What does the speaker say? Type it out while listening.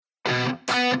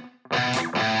And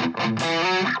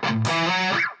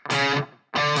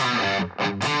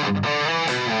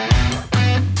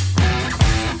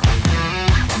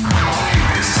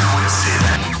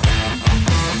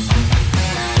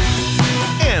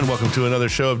welcome to another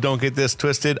show of Don't Get This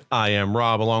Twisted. I am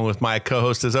Rob, along with my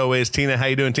co-host, as always, Tina. How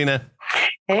you doing, Tina?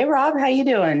 Hey, Rob. How you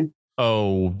doing?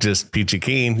 Oh, just peachy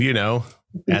keen, you know,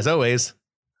 as always.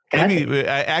 Maybe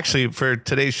actually for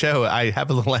today's show, I have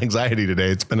a little anxiety today.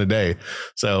 It's been a day.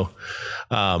 So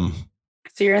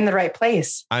you're in the right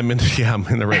place. I'm in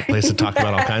the right place to talk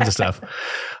about all kinds of stuff.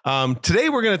 Today,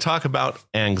 we're going to talk about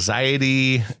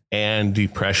anxiety and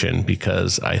depression,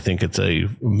 because I think it's a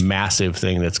massive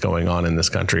thing that's going on in this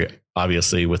country.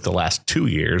 Obviously, with the last 2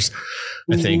 years,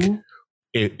 I think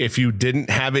if you didn't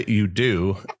have it, you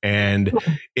do. And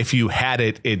if you had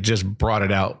it, it just brought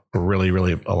it out really,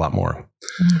 really a lot more.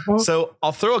 So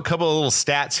I'll throw a couple of little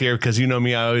stats here, because you know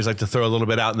me, I always like to throw a little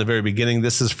bit out in the very beginning.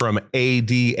 This is from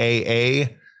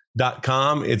ADAA.com.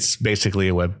 It's basically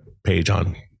a web page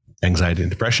on anxiety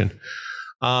and depression.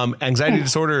 Anxiety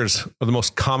disorders are the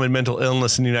most common mental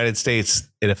illness in the United States.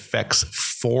 It affects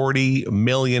 40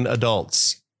 million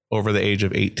adults over the age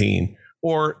of 18,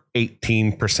 or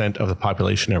 18% of the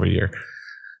population every year.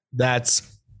 That's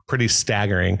pretty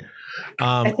staggering.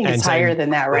 I think it's higher than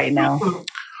that right now.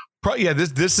 Yeah,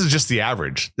 this is just the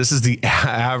average. This is the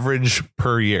average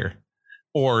per year,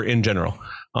 or in general.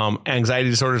 Anxiety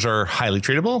disorders are highly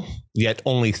treatable, yet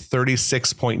only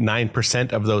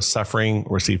 36.9% of those suffering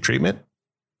receive treatment.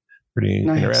 Pretty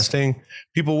interesting.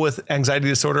 People with anxiety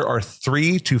disorder are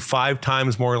 3 to 5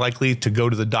 times more likely to go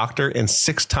to the doctor and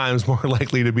 6 times more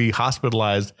likely to be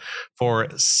hospitalized for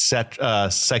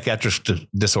psychiatric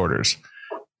disorders.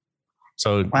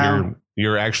 So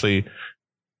you're actually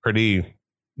pretty.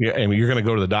 Yeah, I mean, you're going to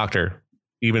go to the doctor,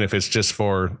 even if it's just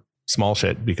for small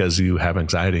shit, because you have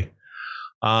anxiety.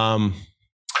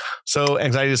 So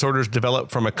anxiety disorders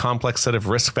develop from a complex set of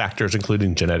risk factors,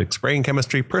 including genetics, brain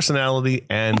chemistry, personality,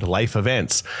 and life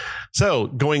events. So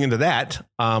going into that,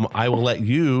 I will let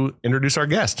you introduce our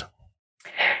guest.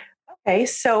 Okay.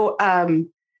 So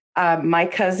my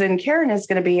cousin Karen is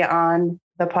going to be on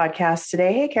the podcast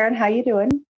today. Hey, Karen, how you doing?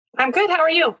 I'm good. How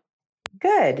are you?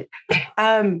 Good.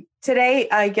 Today,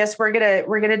 I guess we're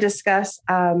gonna discuss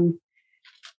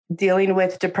dealing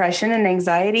with depression and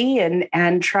anxiety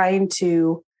and trying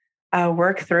to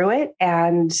work through it.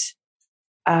 And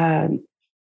I'm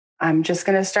just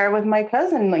going to start with my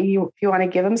cousin. If you want to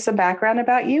give him some background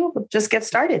about you, we'll just get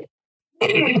started.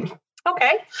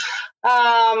 Okay.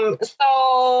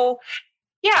 So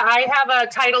yeah, I have a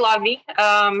title on me.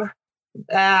 The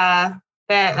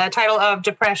title of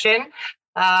depression.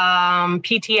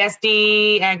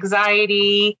 PTSD,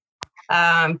 anxiety,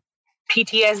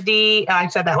 PTSD. I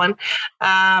said that one.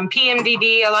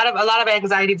 PMDD. A lot of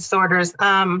anxiety disorders.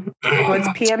 What's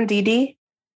PMDD?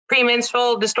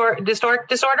 Premenstrual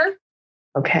disorder.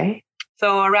 Okay.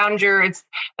 So around it's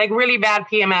like really bad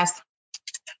PMS.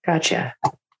 Gotcha.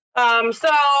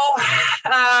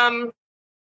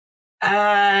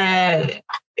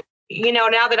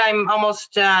 Now that I'm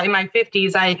almost in my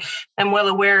 50s, I am well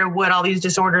aware of what all these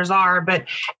disorders are. But,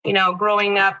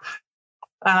 growing up,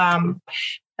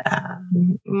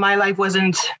 my life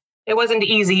wasn't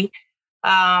easy.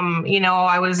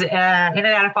 I was in and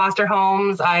out of foster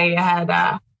homes. I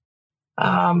had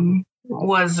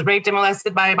was raped and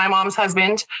molested by my mom's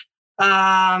husband.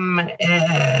 Had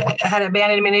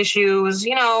abandonment issues, a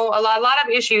lot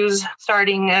of issues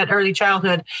starting at early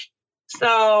childhood.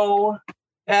 So,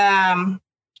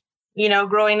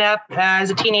 growing up as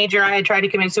a teenager, I had tried to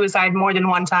commit suicide more than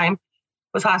one time,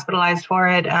 was hospitalized for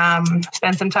it,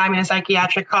 spent some time in a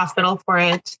psychiatric hospital for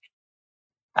it.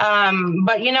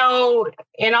 But, in all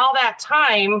that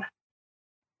time,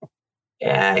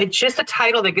 it's just a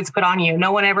title that gets put on you.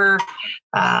 No one ever,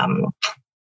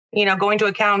 going to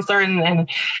a counselor and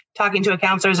talking to a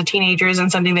counselor as a teenager isn't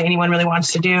something that anyone really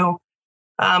wants to do.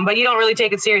 But you don't really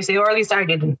take it seriously, or at least I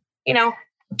didn't,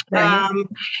 Right.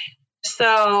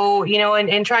 So,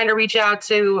 and trying to reach out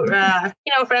to,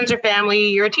 friends or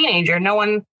family, you're a teenager. No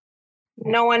one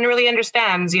really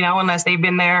understands, unless they've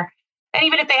been there. And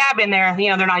even if they have been there,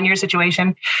 they're not in your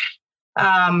situation.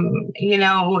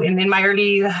 In my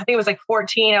early, I think it was like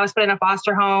 14, I was put in a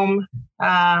foster home,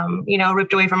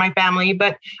 ripped away from my family,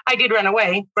 but I did run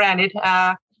away, granted.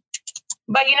 But,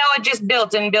 it just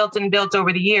built and built and built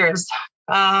over the years.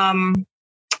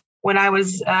 When I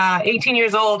was 18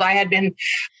 years old, I had been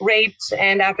raped.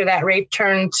 And after that rape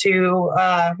turned to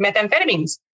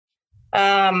methamphetamines.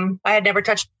 I had never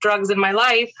touched drugs in my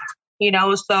life,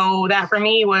 so that for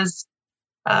me was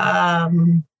a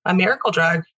miracle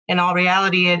drug. In all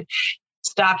reality,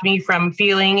 stopped me from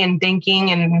feeling and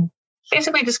thinking, and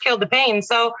basically just killed the pain.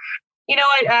 So,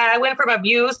 I went from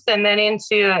abuse and then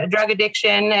into drug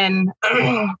addiction, and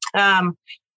I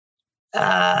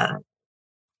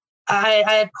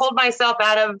had pulled myself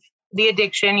out of the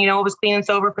addiction. I was clean and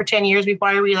sober for 10 years before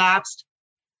I relapsed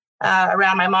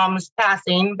around my mom's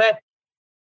passing. But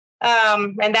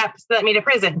and that sent me to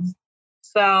prison.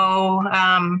 So,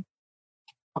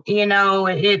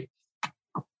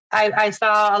 I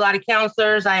saw a lot of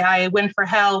counselors. I went for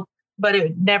help, but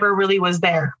it never really was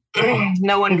there.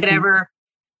 No one could ever,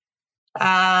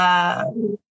 there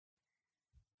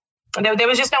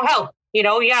was just no help.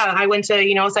 I went to,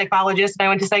 a psychologist, and I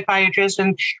went to psychiatrist,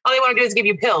 and all they want to do is give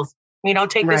you pills.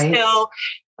 Take this pill,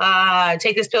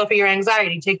 take this pill for your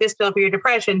anxiety, take this pill for your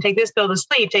depression, take this pill to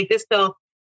sleep, take this pill.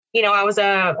 I was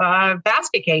a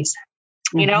basket case,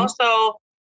 so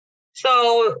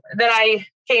that I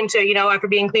came to, after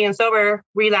being clean and sober,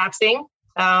 relapsing.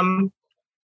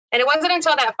 And it wasn't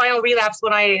until that final relapse,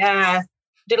 when I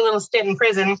did a little stint in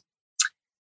prison,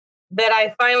 that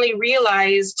I finally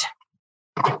realized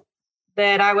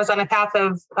that I was on a path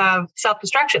of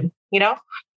self-destruction, and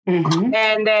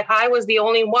that I was the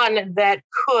only one that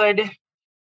could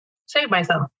save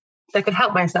myself, that could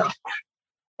help myself.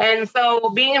 And so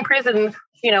being in prison,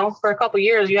 for a couple of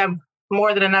years, you have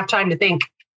more than enough time to think.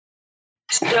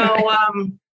 So,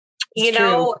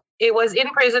 it was in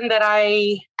prison that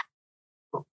I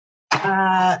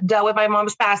dealt with my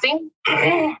mom's passing.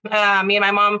 Me and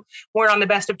my mom weren't on the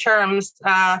best of terms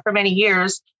for many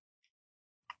years.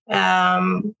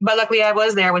 But luckily I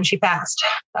was there when she passed.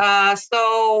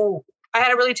 So I had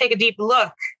to really take a deep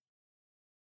look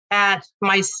at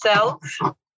myself,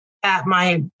 at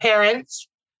my parents.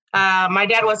 My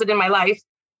dad wasn't in my life,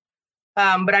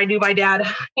 but I knew my dad,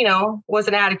 was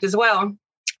an addict as well.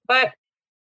 But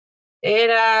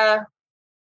I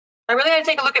really had to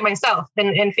take a look at myself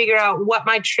and figure out what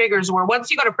my triggers were. Once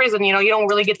you go to prison, you don't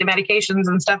really get the medications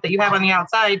and stuff that you have on the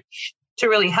outside to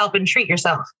really help and treat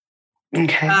yourself.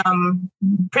 Okay.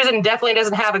 Prison definitely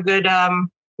doesn't have a good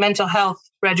mental health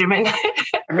regimen,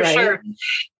 for sure.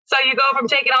 So you go from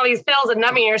taking all these pills and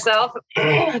numbing yourself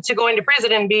to going to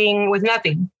prison and being with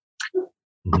nothing.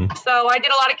 Mm-hmm. So I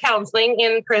did a lot of counseling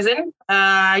in prison.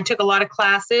 I took a lot of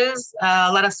classes,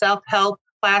 a lot of self-help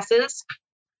classes.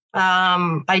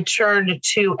 I turned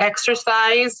to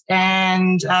exercise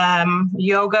and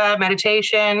yoga,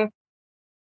 meditation.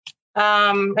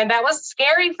 And that was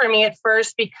scary for me at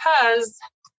first, because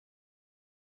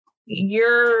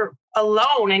you're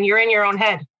alone and you're in your own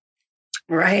head.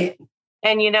 Right.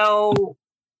 And, your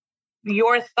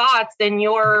thoughts and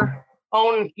your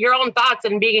own thoughts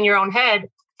and being in your own head,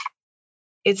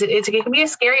 it can be a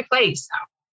scary place,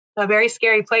 a very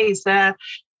scary place. And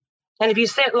if you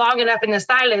sit long enough in the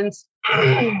silence,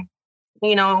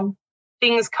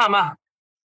 things come up.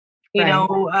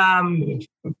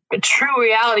 True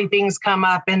reality things come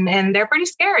up, and they're pretty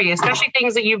scary, especially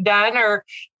things that you've done or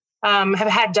have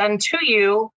had done to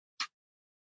you.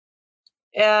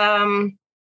 It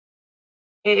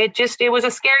was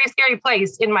a scary, scary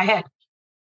place in my head.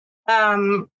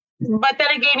 But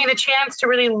then it gave me the chance to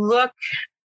really look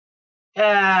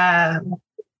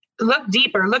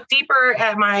deeper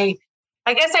at my,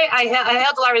 I guess I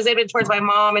held a lot of resentment towards my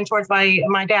mom and towards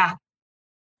my dad.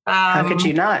 How could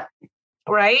you not?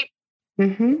 Right.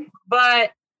 Mm-hmm.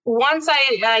 But once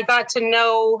I got to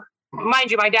know,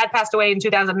 mind you, my dad passed away in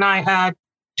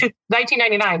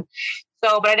 1999.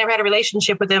 So, but I never had a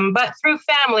relationship with him, but through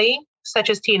family,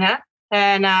 such as Tina,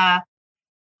 and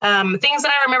things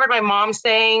that I remembered my mom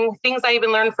saying, things I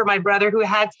even learned from my brother who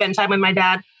had spent time with my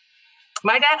dad.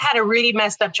 My dad had a really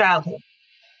messed up childhood.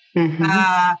 Mm-hmm.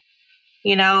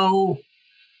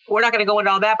 We're not going to go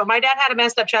into all that, but my dad had a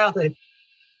messed up childhood.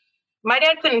 My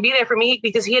dad couldn't be there for me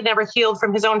because he had never healed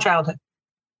from his own childhood.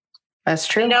 That's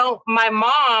true. My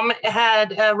mom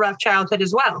had a rough childhood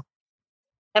as well.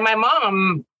 And my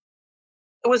mom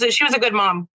she was a good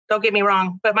mom. Don't get me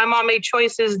wrong. But my mom made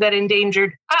choices that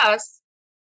endangered us.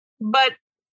 But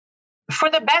for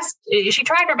the best, she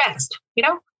tried her best,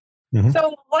 Mm-hmm.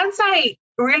 So once I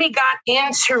really got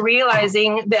into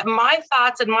realizing that my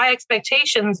thoughts and my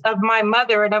expectations of my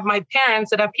mother and of my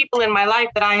parents and of people in my life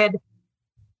that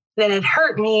had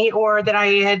hurt me, or that I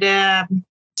had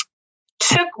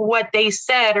took what they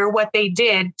said or what they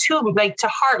did to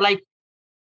heart,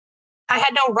 I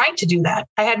had no right to do that.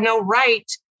 I had no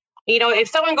right. If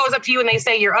someone goes up to you and they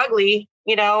say you're ugly,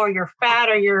 or you're fat,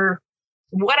 or you're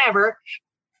whatever,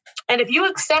 and if you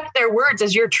accept their words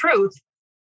as your truth,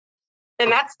 then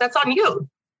that's on you,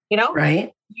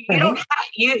 Right.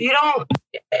 You don't.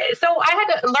 So I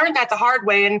had to learn that the hard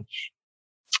way, and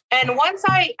And once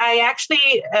I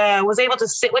actually was able to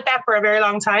sit with that for a very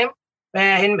long time,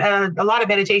 in a lot of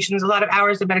meditations, a lot of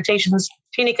hours of meditations.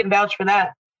 Tina can vouch for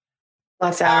that.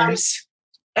 Lots of hours.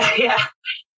 Yeah.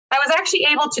 I was actually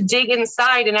able to dig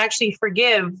inside and actually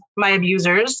forgive my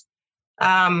abusers,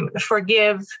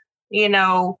 forgive,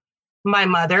 my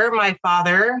mother, my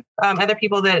father, other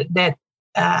people that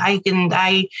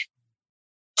I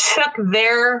took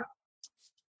their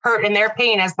hurt and their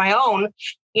pain as my own.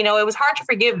 It was hard to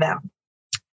forgive them.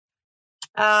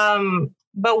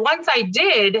 But once I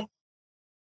did,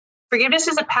 forgiveness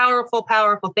is a powerful,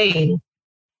 powerful thing.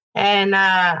 And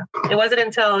it wasn't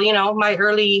until, my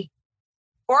early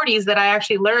 40s that I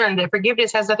actually learned that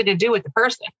forgiveness has nothing to do with the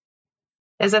person.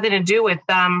 It has nothing to do with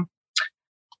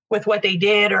what they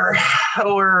did or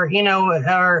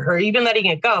even letting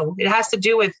it go. It has to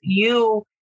do with you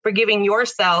forgiving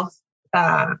yourself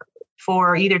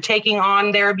for either taking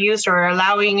on their abuse or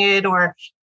allowing it, or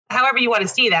however you want to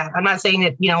see that. I'm not saying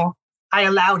that, I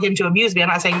allowed him to abuse me. I'm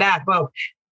not saying that, but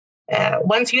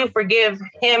once you forgive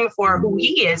him for who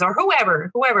he is, or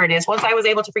whoever it is, once I was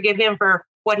able to forgive him for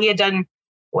what he had done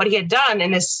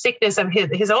in the sickness of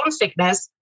his own sickness,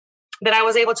 then I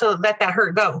was able to let that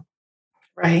hurt go.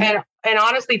 Right. And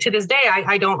honestly, to this day,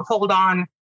 I don't hold on,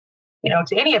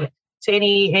 to any of it, to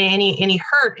any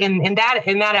hurt in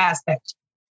that aspect.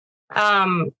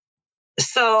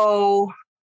 So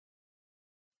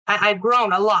I've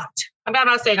grown a lot. I'm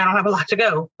not saying I don't have a lot to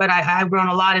go, but I've grown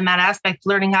a lot in that aspect,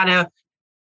 learning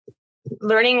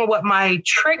what my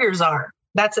triggers are.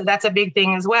 That's a big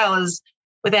thing as well, is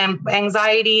with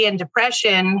anxiety and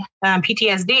depression,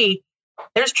 PTSD,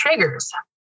 there's triggers,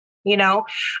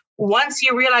 once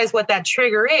you realize what that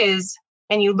trigger is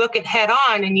and you look it head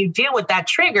on and you deal with that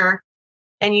trigger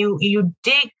and you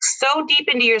dig so deep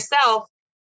into yourself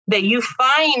that you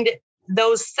find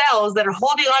those cells that are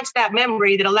holding on to that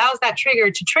memory that allows that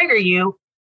trigger to trigger you,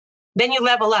 then you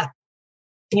level up,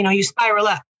 you spiral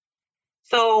up.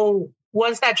 So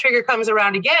once that trigger comes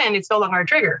around again, it's no longer a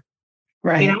trigger.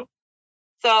 Right.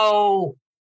 So,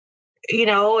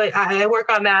 I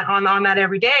work on that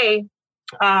every day.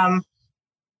 And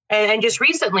just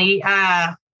recently,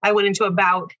 I went into a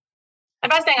bout. I'm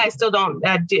not saying I still don't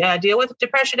deal with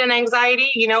depression and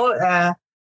anxiety.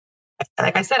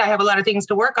 Like I said, I have a lot of things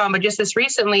to work on. But just this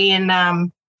recently in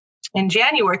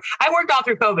January, I worked all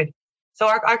through COVID, so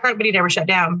our company never shut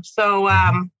down. So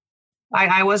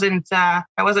I wasn't at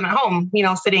home,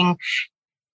 sitting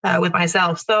with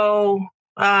myself. So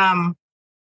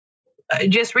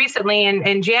just recently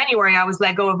in January, I was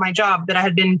let go of my job that I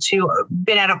had been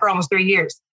at it for almost 3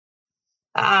 years.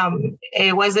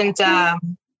 It wasn't a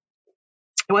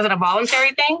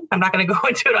voluntary thing. I'm not going to go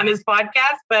into it on this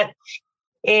podcast, but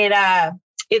it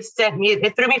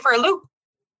threw me for a loop.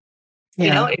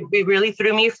 Yeah. It really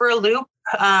threw me for a loop,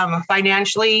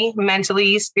 financially,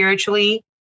 mentally, spiritually,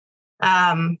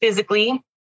 physically.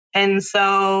 And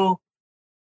so,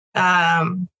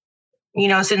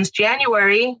 since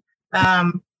January,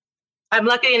 I'm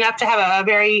lucky enough to have a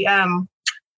very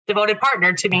devoted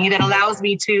partner to me that allows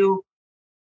me to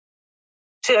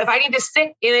if I need to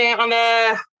sit in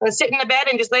the bed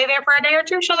and just lay there for a day or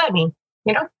two, she'll let me,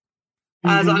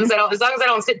 as long as I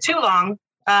don't sit too long.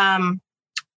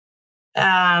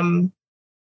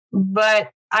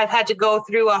 But I've had to go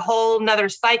through a whole nother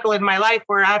cycle in my life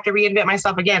where I have to reinvent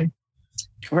myself again.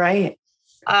 Right.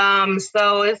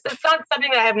 So it's not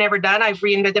something that I have never done. I've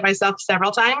reinvented myself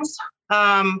several times.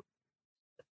 But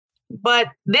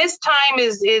this time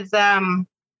is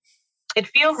it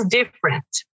feels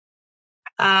different.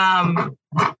 A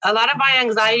lot of my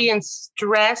anxiety and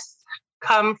stress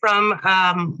come from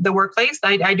the workplace.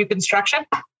 I do construction.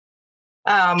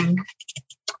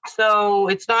 So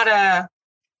it's not a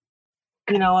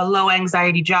low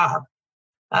anxiety job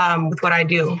with what I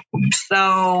do.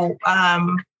 So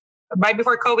right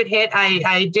before COVID hit,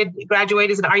 I did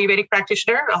graduate as an Ayurvedic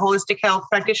practitioner, a holistic health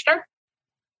practitioner.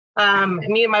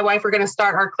 Me and my wife were going to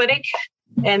start our clinic.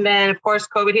 And then, of course,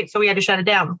 COVID hit, so we had to shut it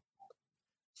down.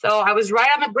 So I was right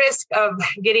on the brisk of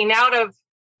getting out of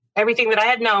everything that I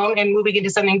had known and moving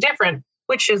into something different,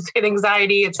 which is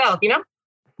anxiety itself,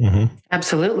 Mm-hmm.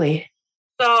 Absolutely.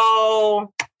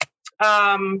 So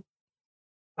I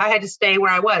had to stay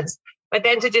where I was. But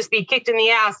then to just be kicked in the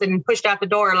ass and pushed out the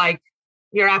door like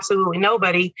you're absolutely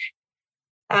nobody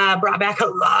brought back a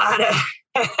lot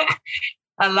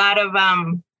of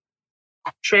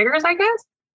triggers, I guess.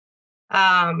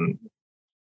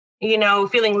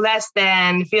 Feeling less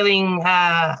than, feeling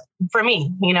for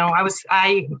me,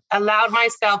 I allowed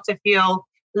myself to feel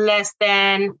less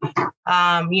than,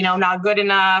 not good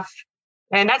enough.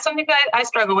 And that's something that I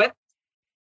struggle with.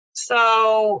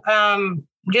 So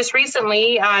just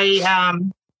recently,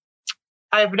 I've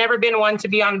never been one to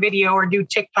be on video or do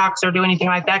TikToks or do anything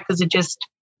like that because it just,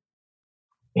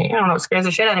 I don't know, it scares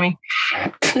the shit out of me.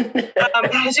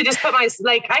 To just put I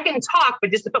can talk,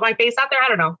 but just to put my face out there, I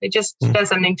don't know. It just does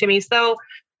something to me. So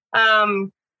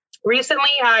recently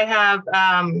I have,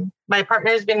 my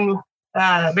partner has been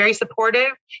very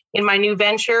supportive in my new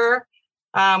venture,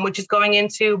 which is going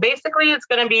into, basically it's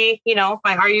going to be,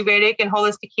 my Ayurvedic and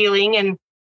holistic healing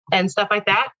and stuff like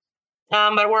that.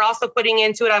 But we're also putting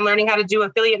into it, I'm learning how to do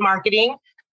affiliate marketing.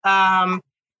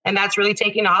 And that's really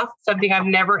taking off, something I've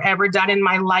never, ever done in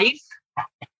my life.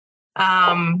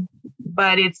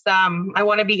 But it's, I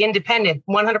want to be independent,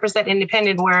 100%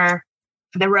 independent, where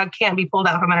the rug can't be pulled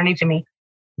out from underneath of me.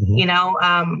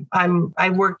 I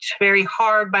worked very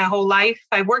hard my whole life.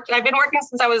 I've been working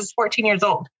since I was 14 years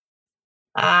old.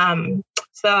 But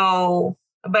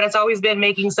it's always been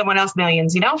making someone else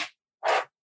millions,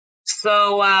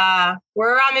 So,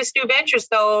 we're on this new venture.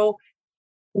 So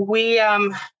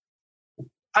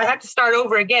I have to start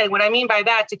over again. What I mean by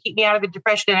that, to keep me out of the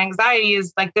depression and anxiety,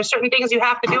 is there's certain things you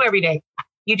have to do every day.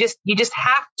 You just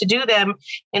have to do them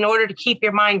in order to keep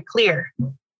your mind clear.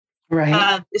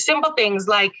 Right. Simple things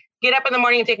like get up in the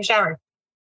morning and take a shower.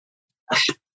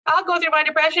 I'll go through my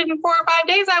depression in 4 or 5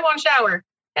 days. I won't shower,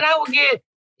 and I will get,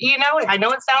 I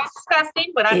know it sounds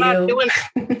disgusting, but I'm not doing.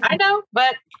 I know,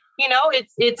 but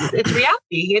it's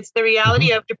reality. It's the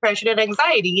reality of depression and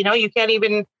anxiety. You can't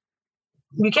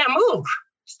move.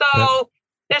 So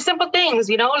there's simple things,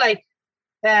 get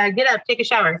up, take a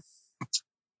shower.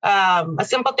 A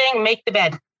simple thing, make the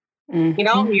bed.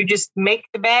 You just make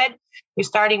the bed. You're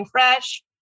starting fresh.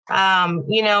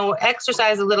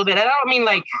 Exercise a little bit. I don't mean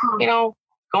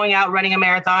going out running a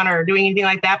marathon or doing anything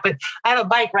like that, but I have a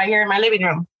bike right here in my living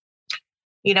room.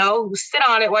 Sit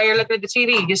on it while you're looking at the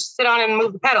TV. Just sit on it and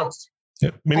move the pedals.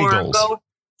 Yeah, mini goals.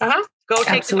 Go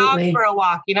take the dog for a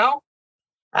walk.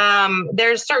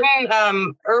 There's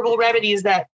certain herbal remedies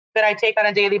that I take on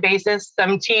a daily basis.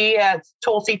 Some tea, it's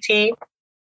Tulsi tea.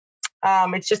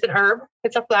 It's just an herb.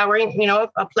 It's a flowering,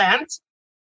 a plant.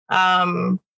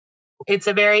 It's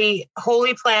a very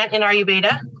holy plant in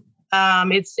Ayurveda.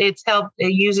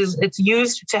 It's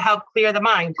used to help clear the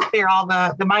mind, clear all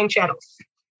the mind channels.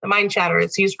 The mind chatter.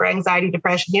 It's used for anxiety,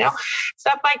 depression,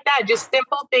 stuff like that. Just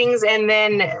simple things. And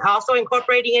then also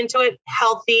incorporating into it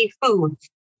healthy foods.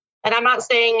 And I'm not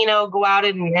saying, go out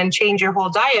and change your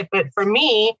whole diet. But for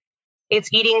me,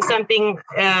 it's eating something,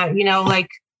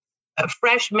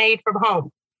 fresh made from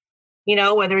home,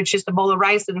 whether it's just a bowl of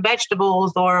rice and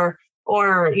vegetables or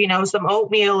some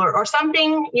oatmeal or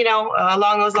something,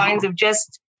 along those lines of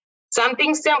just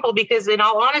something simple. Because in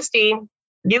all honesty,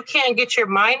 you can't get your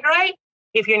mind right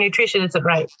if your nutrition isn't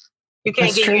right. You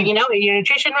can't get your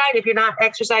nutrition right if you're not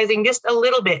exercising just a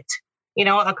little bit,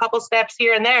 a couple steps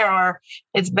here and there, or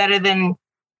it's better than,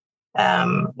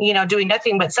 doing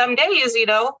nothing. But some days,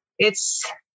 it's,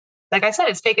 like I said,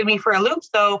 it's taken me for a loop.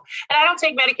 So, and I don't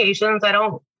take medications. I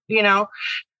don't,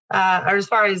 or as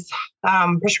far as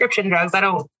prescription drugs, I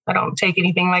don't take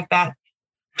anything like that.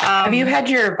 Have you had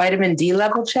your vitamin D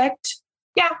level checked?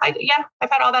 Yeah, I've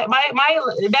had all that.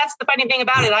 That's the funny thing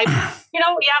about it. I'm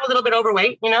a little bit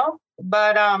overweight,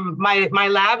 but my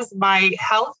labs, my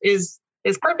health is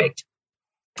perfect.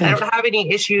 Good. I don't have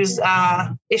any issues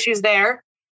there.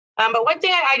 But one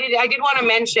thing I did want to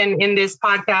mention in this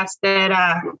podcast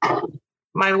that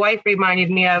my wife reminded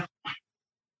me of,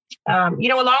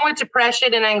 along with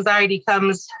depression and anxiety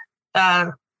comes,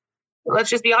 let's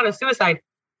just be honest, suicide.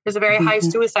 There's a very high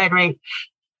suicide rate.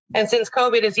 And since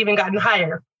COVID, it's even gotten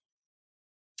higher.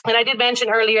 And I did mention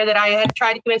earlier that I had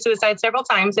tried to commit suicide several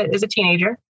times as a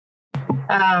teenager.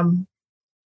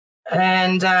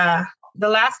 The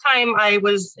last time I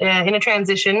was in a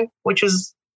transition, which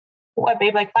was, like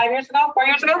 5 years ago, 4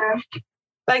 years ago?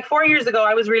 Like 4 years ago,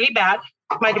 I was really bad.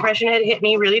 My depression had hit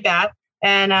me really bad.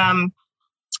 And I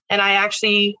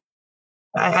actually,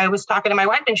 I was talking to my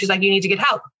wife and she's like, you need to get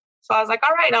help. So I was like,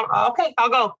 all right, okay, I'll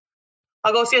go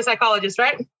see a psychologist,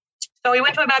 right? So we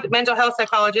went to a mental health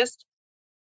psychologist.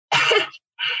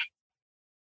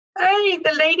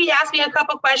 The lady asked me a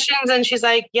couple questions and she's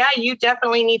like, yeah, you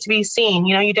definitely need to be seen.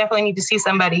 You definitely need to see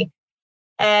somebody.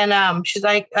 And she's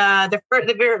like, the first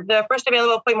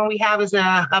available appointment we have is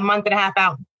a month and a half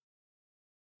out.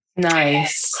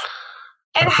 Nice.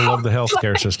 And I love the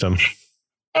healthcare system.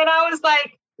 And I was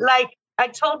like, I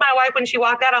told my wife when she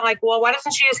walked out, I'm like, well, why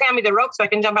doesn't she just hand me the rope so I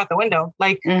can jump out the window?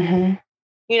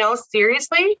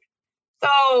 Seriously?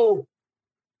 So,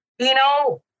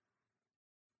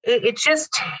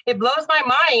 it blows my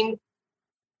mind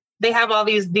they have all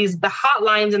the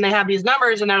hotlines and they have these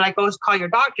numbers and they're like, oh, call your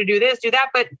doctor, do this, do that.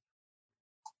 But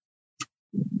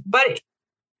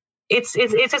it's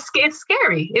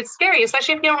scary. It's scary,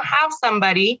 especially if you don't have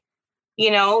somebody,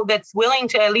 that's willing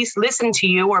to at least listen to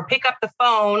you or pick up the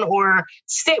phone or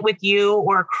sit with you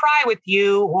or cry with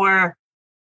you or,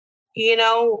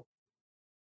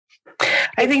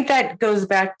 I think that goes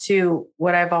back to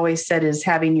what I've always said is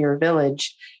having your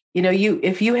village.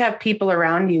 If you have people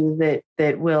around you that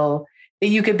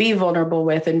you could be vulnerable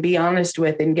with and be honest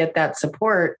with and get that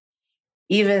support,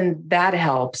 even that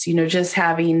helps, just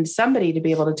having somebody to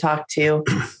be able to talk to.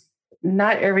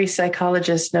 Not every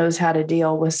psychologist knows how to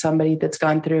deal with somebody that's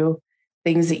gone through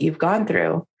things that you've gone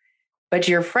through, but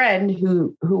your friend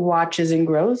who watches and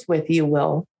grows with you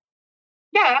will.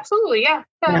 Yeah, absolutely. Yeah,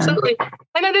 absolutely.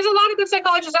 And then there's a lot of good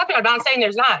psychologists out there. I'm not saying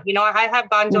there's not. I have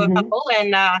gone to a couple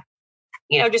and,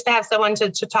 just to have someone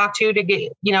to talk to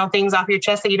get, things off your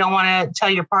chest that you don't want to tell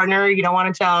your partner, you don't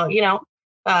want to tell,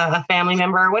 a family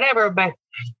member or whatever. But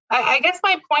I guess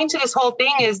my point to this whole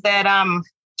thing is that,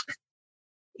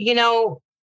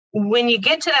 when you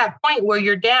get to that point where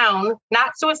you're down,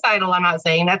 not suicidal, I'm not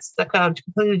saying that's a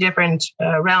completely different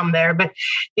realm there, but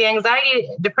the anxiety,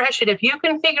 depression, if you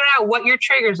can figure out what your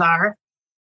triggers are,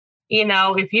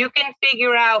 if you can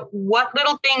figure out what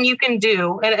little thing you can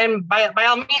do, and by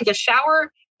all means, a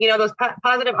shower, those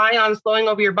positive ions flowing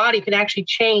over your body can actually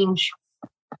change,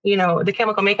 the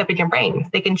chemical makeup in your brain.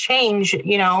 They can change,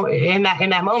 in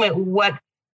that moment,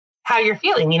 how you're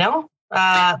feeling,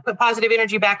 put positive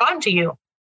energy back onto you.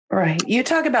 Right. You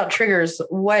talk about triggers.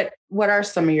 What are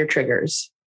some of your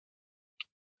triggers?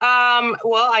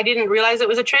 Well, I didn't realize it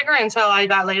was a trigger until I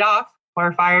got laid off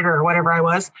or fired or whatever I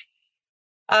was.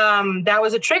 That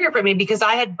was a trigger for me because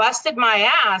I had busted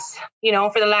my ass,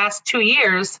 for the last 2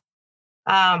 years,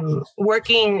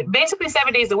 working basically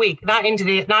 7 days a week, not in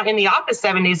the office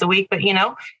 7 days a week, but,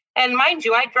 and mind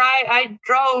you, I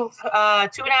drove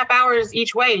 2.5 hours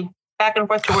each way back and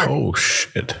forth to work. Oh,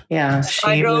 shit. Yeah.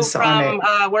 I drove from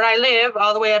where I live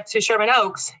all the way up to Sherman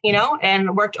Oaks,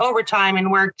 and worked overtime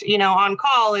and worked, on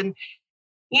call. And,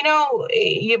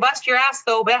 you bust your ass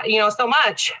so bad, so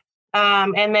much.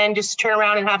 And then just turn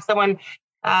around and have someone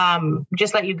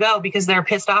just let you go because they're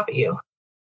pissed off at you.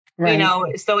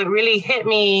 Right. So it really hit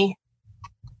me.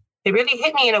 It really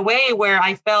hit me in a way where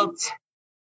I felt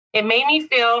it made me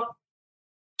feel,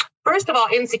 first of all,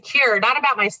 insecure, not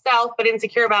about myself, but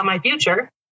insecure about my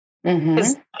future.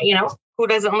 Because, who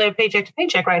doesn't live paycheck to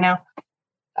paycheck right now?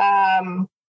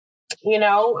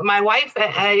 My wife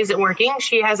isn't working.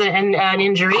 She has an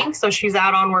injury, so she's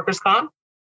out on workers' comp.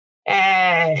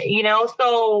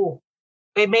 So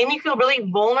it made me feel really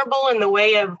vulnerable in the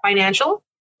way of financial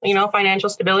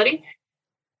stability.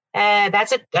 I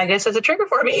guess that's a trigger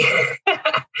for me.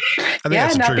 I think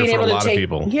that's a trigger for a lot of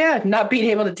people. Yeah, not being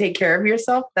able to take care of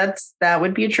yourself. That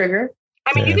would be a trigger.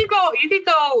 I mean, you could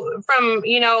go from,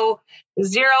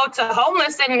 0 to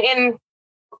homeless in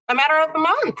a matter of a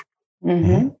month.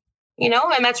 Mm-hmm.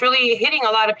 And that's really hitting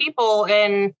a lot of people.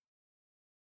 And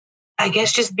I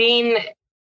guess just being,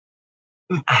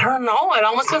 I don't know, it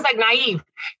almost feels like naive.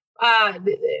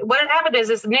 What had happened is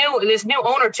this new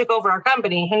owner took over our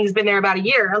company, and he's been there about a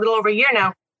little over a year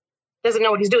now. Doesn't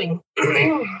know what he's doing,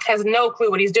 has no clue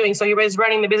what he's doing. So he was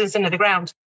running the business into the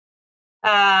ground.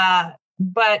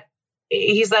 But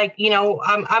he's like,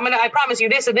 I promise you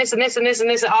this and this and this and this and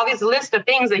this, all these list of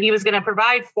things that he was going to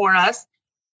provide for us.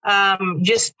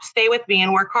 Just stay with me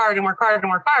and work hard and work hard and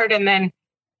work hard. And then,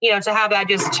 to have that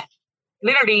just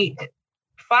literally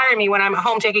fire me when I'm at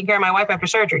home taking care of my wife after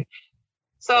surgery.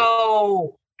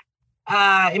 So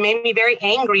it made me very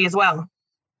angry as well.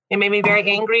 It made me very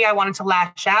angry. I wanted to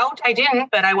lash out. I didn't,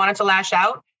 but I wanted to lash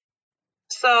out.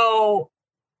 So,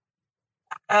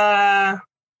 that's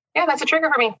a trigger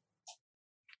for me.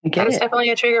 That's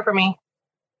definitely a trigger for me.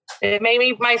 It made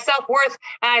me my self-worth,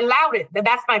 and I allowed it.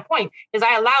 That's my point, is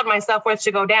I allowed my self-worth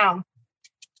to go down,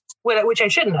 which I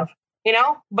shouldn't have,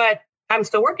 but I'm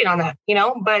still working on that,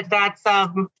 but that's,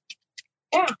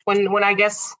 when I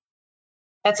guess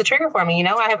that's a trigger for me,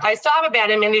 I still have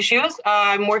abandonment issues.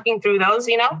 I'm working through those,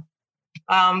 they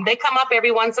come up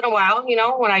every once in a while,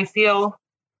 when I feel,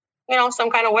 some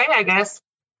kind of way, I guess.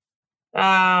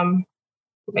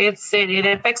 It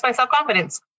affects my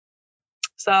self-confidence.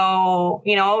 So,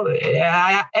 and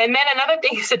then another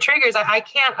thing is the triggers. I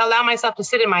can't allow myself to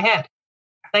sit in my head.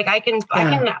 Like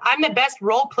I'm the best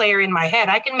role player in my head.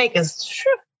 I can make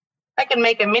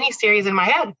a mini series in my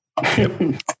head,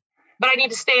 but I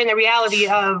need to stay in the reality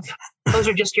of those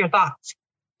are just your thoughts.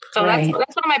 So that's one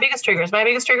of my biggest triggers. My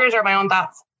biggest triggers are my own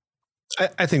thoughts.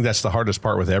 I think that's the hardest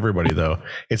part with everybody, though.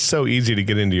 It's so easy to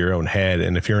get into your own head.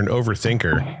 And if you're an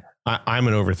overthinker, I'm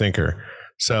an overthinker.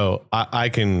 So I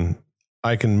can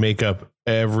make up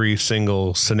every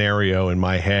single scenario in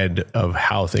my head of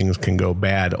how things can go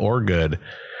bad or good.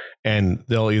 And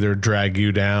they'll either drag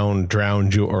you down,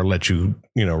 drown you, or let you,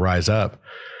 rise up.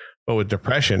 But with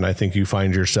depression, I think you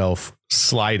find yourself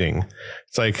sliding.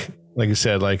 It's like you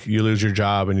said, like you lose your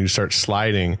job and you start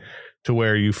sliding to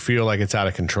where you feel like it's out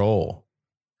of control.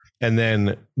 And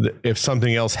then if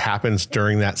something else happens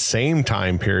during that same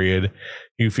time period,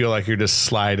 you feel like you're just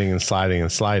sliding and sliding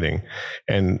and sliding.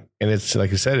 And it's like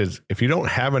you said, if you don't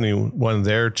have anyone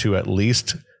there to at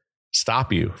least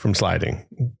stop you from sliding,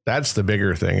 that's the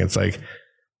bigger thing. It's like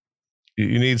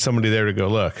you need somebody there to go,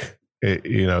 look,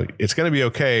 it's going to be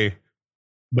okay,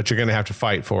 but you're going to have to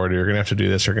fight for it. Or you're going to have to do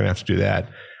this. You're going to have to do that.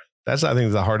 That's, I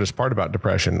think, the hardest part about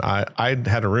depression. I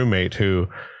had a roommate who,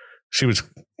 she was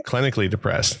clinically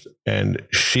depressed, and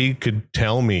she could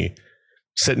tell me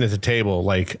sitting at the table,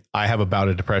 like, I have a bout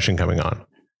of depression coming on,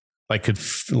 like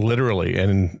literally.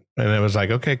 And I was like,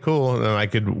 okay, cool. And I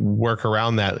could work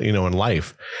around that, in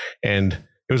life. And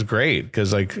it was great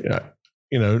because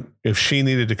if she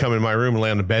needed to come in my room and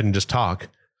lay on the bed and just talk,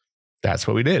 that's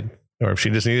what we did. Or if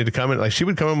she just needed to come in, like she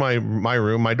would come in my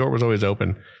room, my door was always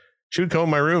open. She would come in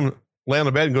my room, lay on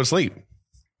the bed and go to sleep.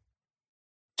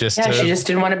 She just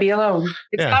didn't want to be alone.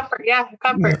 It's comfort. Yeah,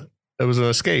 comfort. It was an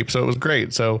escape. So it was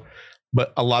great. So,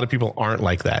 but a lot of people aren't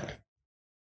like that.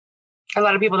 A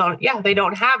lot of people don't. Yeah, they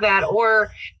don't have that.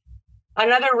 Or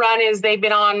another run is they've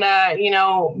been on,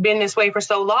 been this way for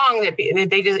so long that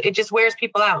it just wears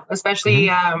people out, especially,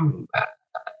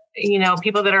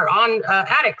 people that are on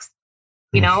addicts.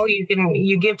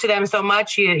 You give to them so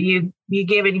much, you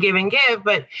give and give and give.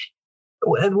 But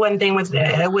one thing with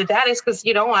addicts, because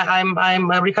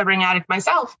I'm a recovering addict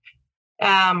myself.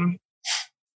 Until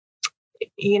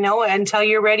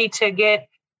you're ready to get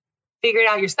figured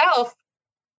out yourself,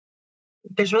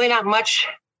 there's really not much.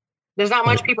 There's not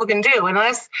much people can do And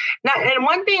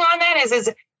one thing on that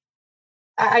is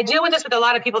I deal with this with a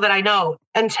lot of people that I know.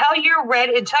 Until you're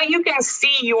ready, until you can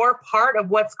see your part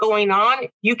of what's going on,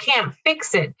 you can't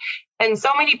fix it. And so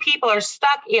many people are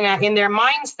stuck in their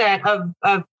mindset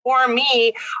of poor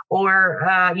me, or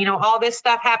all this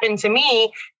stuff happened to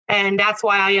me, and that's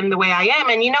why I am the way I am.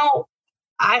 And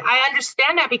I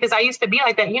understand that because I used to be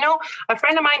like that. A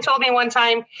friend of mine told me one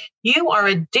time, you are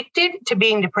addicted to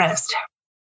being depressed.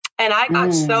 And I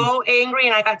got so angry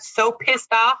and I got so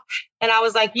pissed off. And I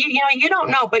was like, you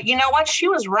don't know. But you know what? She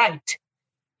was right.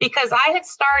 Because I had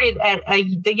started at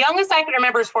the youngest I can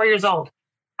remember is 4 years old.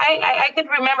 I could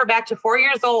remember back to 4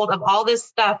 years old of all this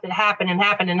stuff that happened. And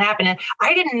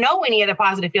I didn't know any of the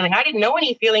positive feeling. I didn't know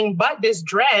any feeling but this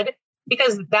dread,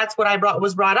 because that's what I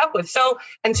was brought up with. So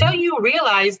until you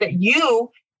realize that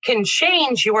you can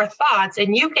change your thoughts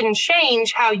and you can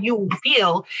change how you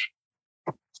feel,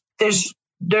 there's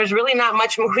really not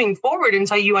much moving forward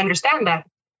until you understand that.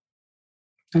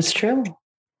 That's true.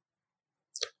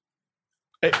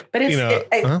 But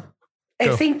I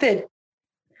think that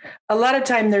a lot of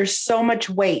time there's so much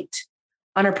weight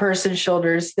on a person's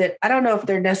shoulders that I don't know if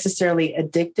they're necessarily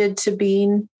addicted to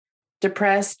being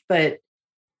depressed, but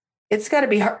it's got to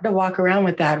be hard to walk around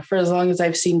with that for as long as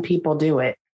I've seen people do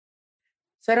it.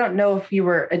 So I don't know if you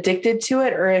were addicted to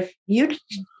it or if you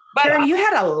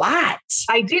had a lot.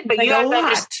 I did, but you had a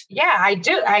lot. Yeah, I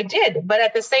did. But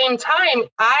at the same time,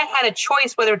 I had a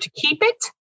choice whether to keep it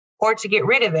or to get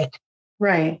rid of it.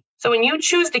 Right. So when you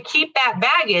choose to keep that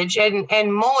baggage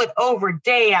and mull it over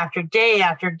day after day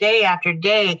after day after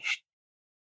day,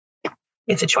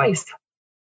 it's a choice.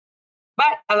 But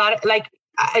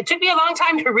it took me a long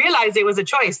time to realize it was a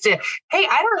choice hey,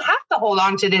 I don't have to hold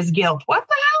on to this guilt. What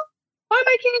the hell? Why am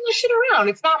I carrying this shit around?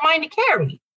 It's not mine to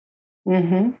carry.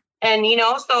 Mm-hmm. And,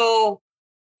 so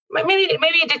maybe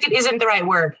addicted isn't the right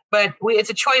word, but it's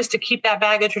a choice to keep that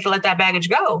baggage or to let that baggage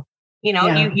go.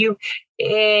 You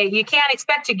can't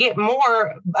expect to get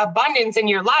more abundance in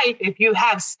your life if you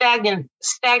have stagnant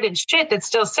shit that's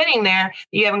still sitting there that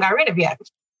you haven't got rid of yet.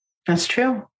 That's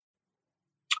true.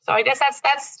 So I guess that's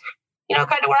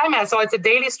kind of where I'm at. So it's a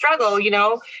daily struggle,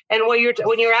 and when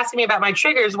you're asking me about my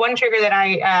triggers, one trigger that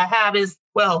I have is,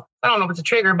 well, I don't know if it's a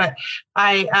trigger, but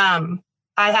I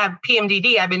have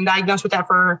PMDD. I've been diagnosed with that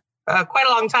for quite a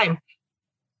long time.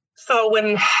 So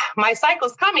when my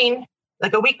cycle's coming,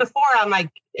 like a week before, I'm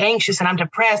like anxious and I'm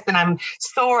depressed and I'm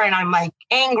sore and I'm like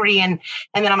angry. And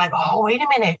then I'm like, oh, wait a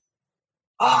minute.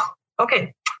 Oh,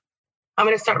 okay. I'm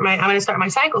going to start my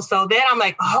cycle. So then I'm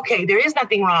like, okay, there is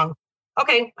nothing wrong.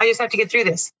 Okay. I just have to get through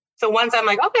this. So once I'm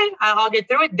like, okay, I'll get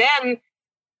through it. Then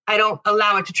I don't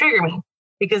allow it to trigger me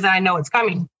because I know it's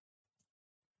coming.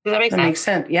 Does that make sense? Makes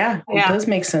sense. Yeah, it does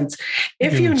make sense.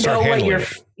 If you know what you're,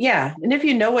 and if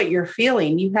you know what you're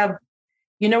feeling, you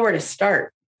know where to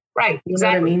start. Right. You know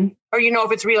what I mean? Or you know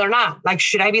if it's real or not. Like,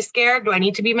 should I be scared? Do I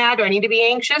need to be mad? Do I need to be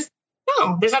anxious?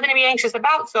 No, there's nothing to be anxious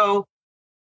about. So,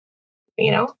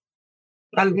 knowing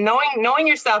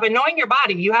yourself and knowing your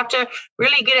body, you have to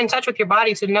really get in touch with your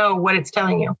body to know what it's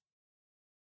telling you.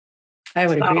 I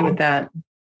would agree with that.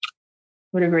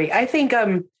 Would agree. I think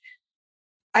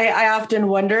I often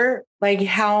wonder like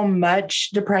how much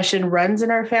depression runs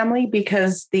in our family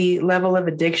because the level of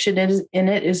addiction in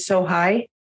it is so high.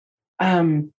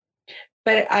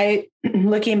 But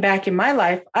looking back in my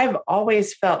life, I've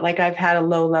always felt like I've had a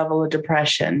low level of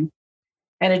depression,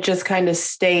 and it just kind of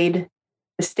stayed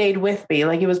with me.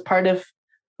 Like it was part of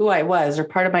who I was or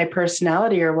part of my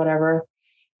personality or whatever.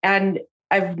 And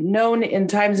I've known in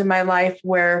times in my life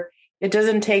where it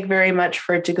doesn't take very much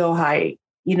for it to go high.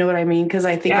 You know what I mean? Because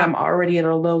I think I'm already at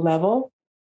a low level.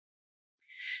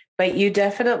 But you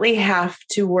definitely have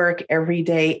to work every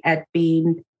day at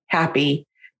being happy,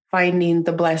 finding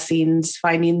the blessings,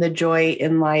 finding the joy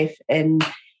in life, and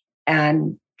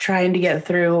trying to get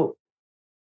through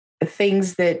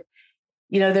things that,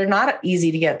 they're not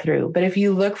easy to get through. But if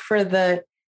you look for I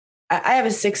have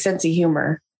a sixth sense of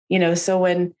humor,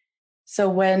 so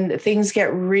when things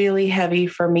get really heavy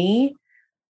for me,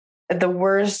 the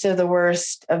worst of the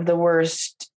worst of the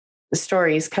worst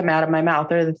stories come out of my mouth,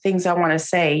 or the things I want to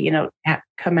say,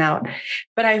 come out.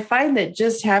 But I find that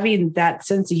just having that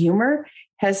sense of humor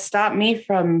has stopped me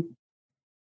from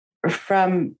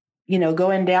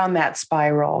going down that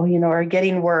spiral, or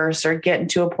getting worse or getting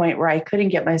to a point where I couldn't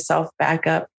get myself back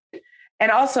up.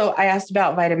 And also I asked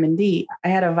about vitamin D. I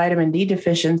had a vitamin D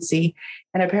deficiency,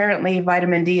 and apparently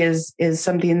vitamin D is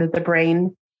something that the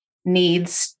brain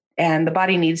needs and the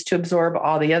body needs to absorb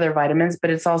all the other vitamins, but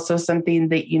it's also something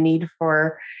that you need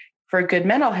for good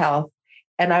mental health.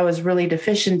 And I was really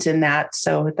deficient in that.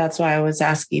 So that's why I was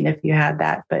asking if you had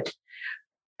that, but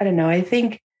I don't know. I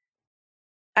think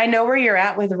I know where you're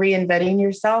at with reinventing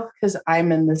yourself because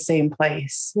I'm in the same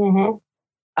place.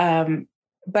 Mm-hmm.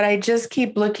 But I just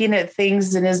keep looking at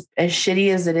things, and as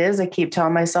shitty as it is, I keep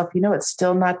telling myself, it's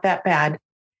still not that bad.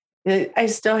 I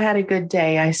still had a good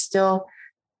day. I still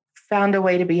found a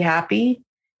way to be happy.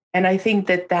 And I think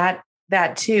that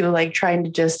too, like trying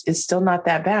to it's still not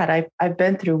that bad. I've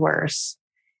been through worse,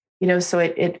 so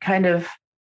it kind of,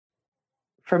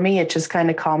 for me, it just kind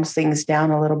of calms things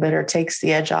down a little bit or takes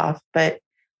the edge off. But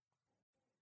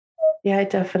yeah, I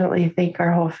definitely think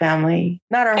our whole family,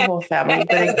 not our whole family,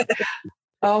 but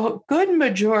a good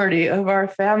majority of our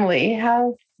family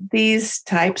have these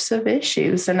types of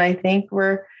issues. And I think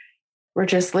we're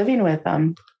just living with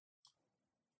them.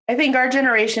 I think our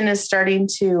generation is starting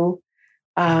to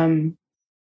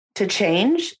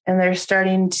change, and they're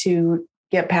starting to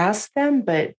get past them,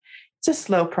 but it's a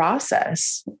slow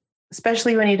process,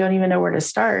 especially when you don't even know where to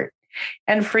start.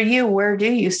 And for you, where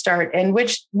do you start? And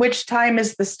which time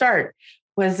is the start?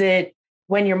 Was it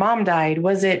when your mom died?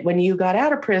 Was it when you got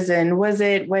out of prison? Was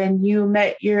it when you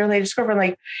met your latest girlfriend?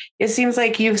 Like, it seems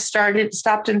like you've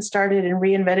stopped and started and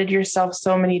reinvented yourself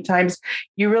so many times.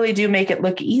 You really do make it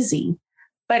look easy.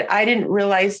 But I didn't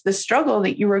realize the struggle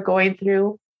that you were going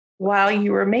through while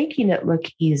you were making it look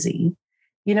easy.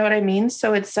 You know what I mean?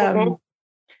 So it's Well,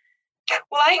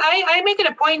 I make it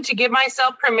a point to give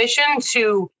myself permission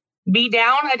to be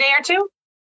down a day or two.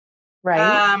 Right.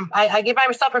 I give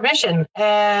myself permission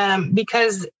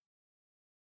because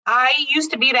I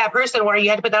used to be that person where you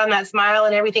had to put on that smile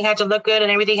and everything had to look good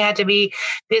and everything had to be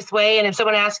this way. And if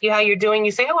someone asks you how you're doing,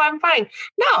 you say, "Oh, I'm fine."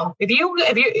 No,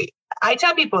 I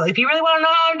tell people, if you really want to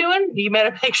know how I'm doing, you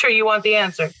better make sure you want the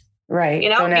answer. Right.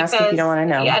 Don't ask if you don't want to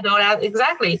know. Yeah, don't ask.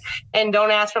 Exactly. And don't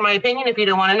ask for my opinion if you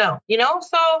don't want to know,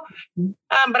 So,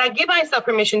 but I give myself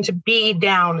permission to be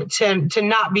down, to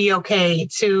not be okay,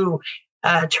 to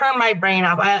turn my brain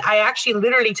off. I actually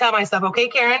literally tell myself, "Okay,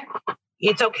 Karen,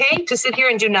 it's okay to sit here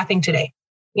and do nothing today.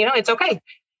 It's okay.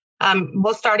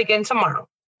 We'll start again tomorrow."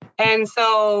 And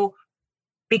so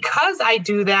because I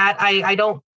do that, I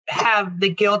don't have the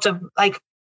guilt of like,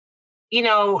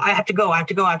 I have to go. I have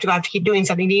to keep doing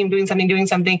something.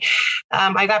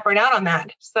 I got burnt out on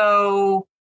that. So,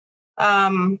 I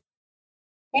don't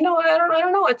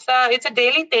know. It's a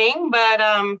daily thing, but,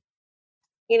 I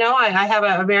have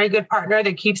a very good partner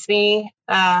that keeps me,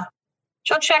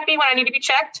 she'll check me when I need to be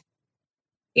checked,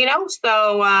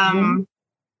 so, and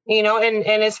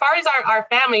as far as our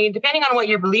family, depending on what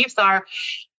your beliefs are,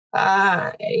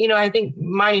 I think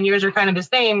mine and yours are kind of the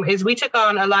same, is we took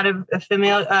on a lot of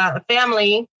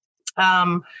family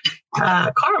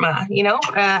karma.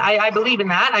 I believe in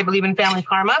that. I believe in family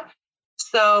karma.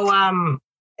 So,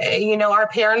 our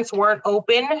parents weren't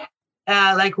open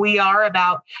like we are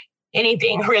about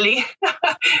anything, really.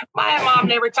 My mom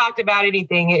never talked about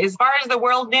anything. As far as the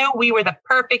world knew, we were the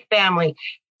perfect family.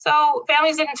 So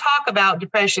families didn't talk about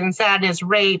depression, sadness,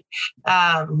 rape,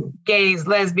 gays,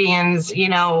 lesbians,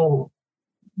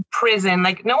 prison.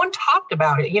 Like no one talked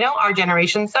about it, our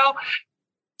generation. So,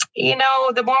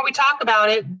 the more we talk about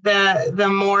it, the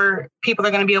more people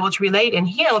are going to be able to relate and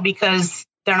heal because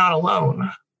they're not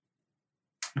alone.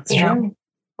 That's true.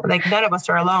 Like none of us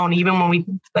are alone. Even when we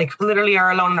like literally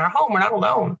are alone in our home, we're not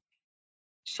alone.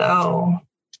 So,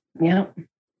 yeah,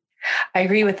 I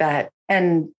agree with that.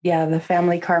 And yeah, the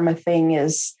family karma thing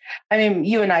is,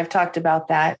 you and I've talked about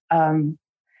that.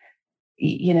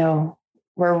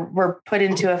 We're put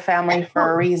into a family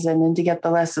for a reason and to get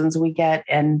the lessons we get.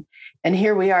 And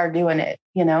here we are doing it,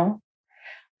 yeah.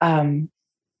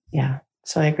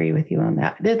 So I agree with you on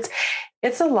that.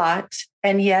 It's a lot.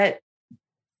 And yet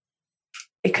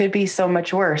it could be so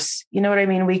much worse. You know what I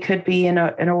mean? We could be in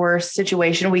a worse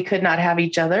situation. We could not have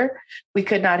each other. We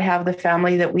could not have the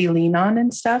family that we lean on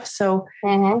and stuff. So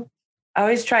I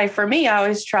always try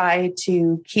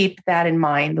to keep that in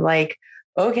mind. Like,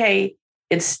 okay,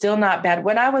 it's still not bad.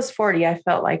 When I was 40, I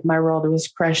felt like my world was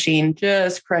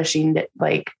just crushing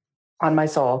like on my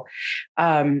soul.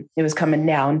 It was coming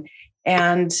down.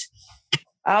 And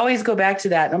I always go back to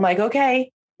that. And I'm like,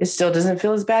 okay, it still doesn't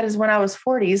feel as bad as when I was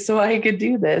 40. So I could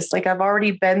do this. Like I've already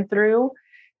been through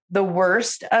the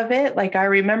worst of it. Like I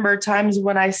remember times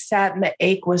when I sat and the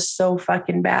ache was so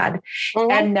fucking bad.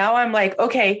 And now I'm like,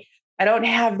 okay, I don't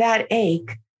have that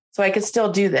ache. So I could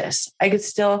still do this. I could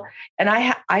still, and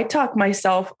I talk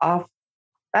myself off.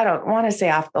 I don't want to say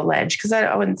off the ledge because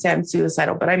I wouldn't say I'm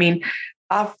suicidal, but I mean,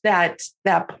 off that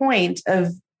point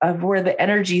of where the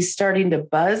energy is starting to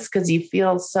buzz because you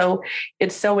feel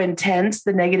it's so intense,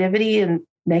 the negativity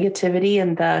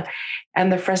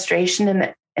and the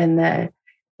frustration and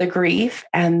the grief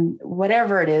and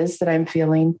whatever it is that I'm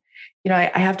feeling.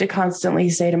 I have to constantly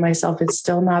say to myself, it's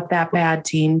still not that bad,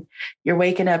 teen. You're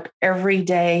waking up every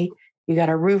day. You got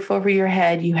a roof over your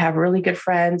head. You have really good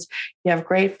friends. You have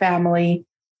great family.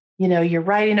 You're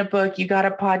writing a book. You got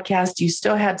a podcast. You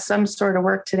still had some sort of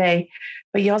work today,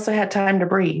 but you also had time to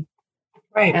breathe.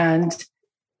 Right. And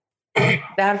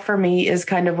that for me is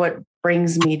kind of what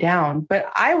brings me down. But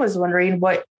I was wondering,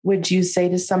 what would you say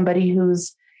to somebody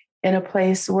who's in a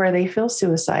place where they feel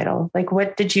suicidal? Like,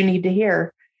 what did you need to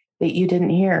hear that you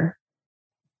didn't hear?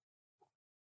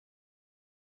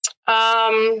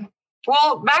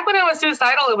 Well, back when I was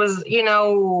suicidal, it was,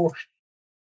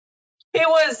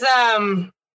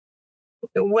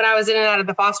 when I was in and out of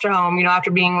the foster home,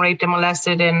 after being raped and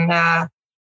molested. And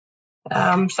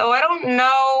so I don't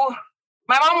know.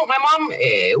 My mom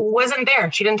wasn't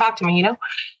there. She didn't talk to me,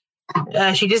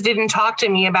 she just didn't talk to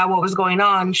me about what was going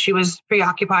on. She was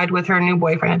preoccupied with her new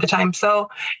boyfriend at the time. So,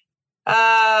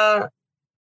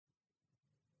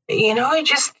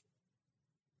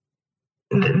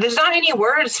 there's not any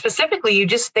words specifically.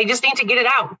 They just need to get it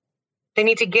out. They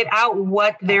need to get out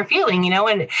what they're feeling,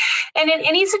 and in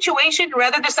any situation,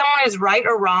 whether someone is right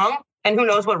or wrong, and who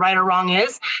knows what right or wrong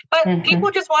is, but people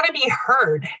just want to be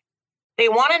heard. They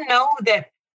want to know that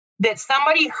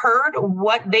somebody heard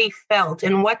what they felt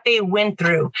and what they went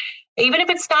through, even if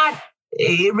it's not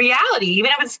reality,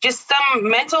 even if it's just some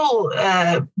mental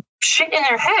shit in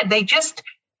their head. They just,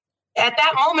 at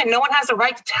that moment, no one has the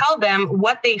right to tell them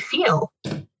what they feel.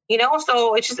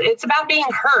 So it's about being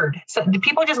heard. So the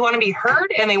people just want to be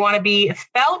heard and they want to be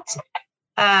felt,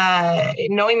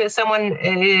 knowing that someone,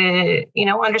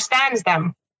 understands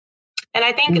them. And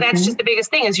I think that's just the biggest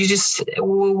thing is you just,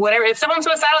 whatever, if someone's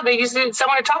suicidal, they just need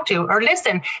someone to talk to or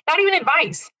listen, not even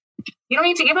advice. You don't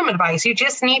need to give them advice. You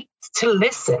just need to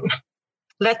listen.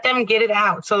 Let them get it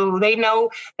out. So they know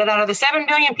that out of the 7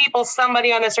 billion people,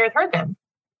 somebody on this earth heard them.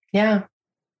 Yeah.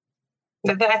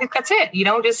 I think that's it.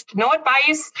 Just no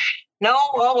advice. No,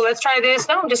 let's try this.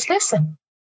 No, just listen.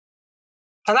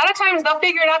 A lot of times they'll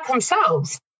figure it out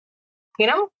themselves,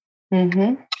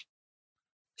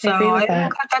 So I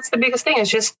think that's the biggest thing. Is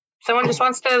just someone just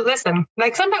wants to listen.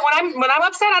 Like sometimes when I'm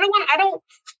upset,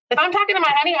 if I'm talking to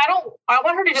my honey, I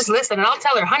want her to just listen, and I'll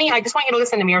tell her, honey, I just want you to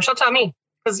listen to me, or she'll tell me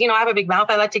because I have a big mouth.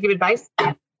 I like to give advice.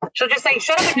 She'll just say,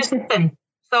 shut up and just listen.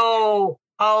 So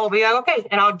I'll be like, okay.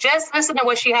 And I'll just listen to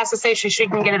what she has to say so she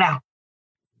can get it out.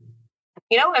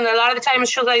 And a lot of the times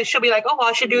she'll be like, oh, well,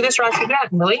 I should do this or I should do that.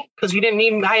 Really? Because you didn't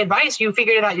need my advice. You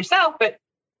figured it out yourself, but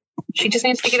she just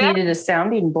needs to get it out. She needed a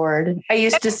sounding board. I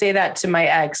used to say that to my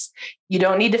ex. You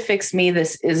don't need to fix me.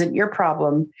 This isn't your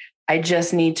problem. I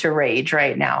just need to rage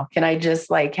right now. Can I just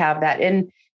like have that?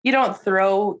 And you don't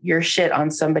throw your shit on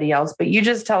somebody else, but you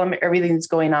just tell them everything that's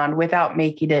going on without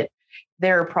making it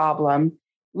their problem.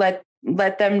 Let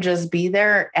them just be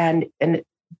there. And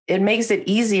it makes it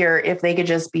easier if they could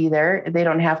just be there. They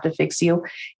don't have to fix you.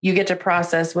 You get to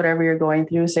process whatever you're going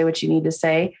through, say what you need to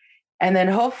say. And then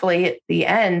hopefully at the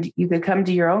end, you could come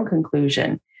to your own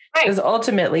conclusion. Because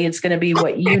ultimately it's going to be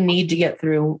what you need to get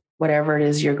through whatever it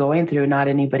is you're going through, not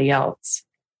anybody else.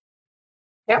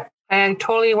 Yep. I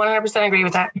totally 100% agree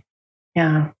with that.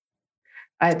 Yeah.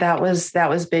 That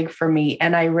was big for me.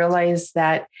 And I realized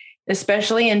that,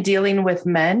 especially in dealing with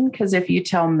men, because if you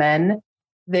tell men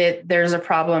that there's a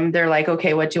problem, they're like,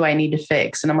 okay, what do I need to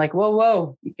fix? And I'm like,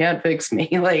 whoa, you can't fix me.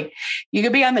 Like, you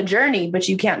could be on the journey, but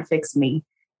you can't fix me.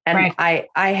 And right.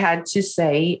 I had to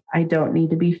say, I don't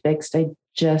need to be fixed. I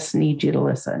just need you to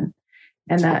listen.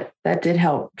 And that did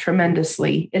help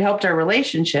tremendously. It helped our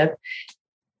relationship.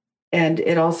 And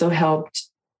it also helped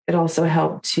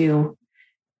to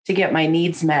get my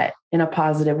needs met in a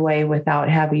positive way without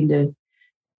having to,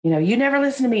 you never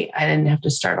listen to me. I didn't have to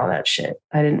start all that shit.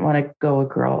 I didn't want to go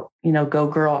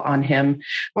girl on him,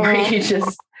 where you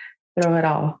just throw it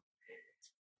all.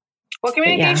 Well,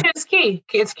 communication is key.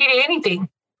 It's key to anything.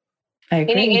 I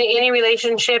agree. Any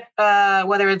relationship,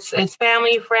 whether it's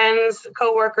family, friends,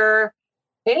 coworker,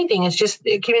 anything. It's just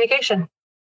communication.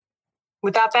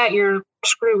 Without that, you're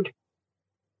screwed.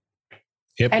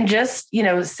 Yep. And just,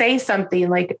 say something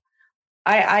like,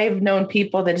 I've known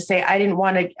people that say, I didn't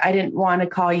want to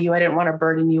call you. I didn't want to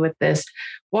burden you with this.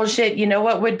 Well, shit, you know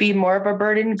what would be more of a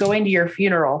burden? Going to your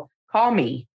funeral. Call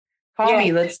me.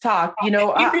 Let's talk. You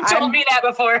told me that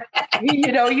before.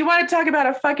 You want to talk about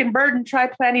a fucking burden, try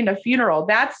planning a funeral.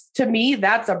 To me,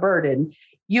 that's a burden.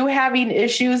 You having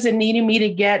issues and needing me to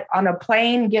get on a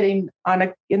plane, getting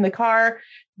in the car,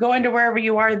 going to wherever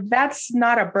you are, that's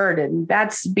not a burden.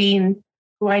 That's being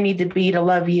who I need to be to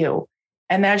love you.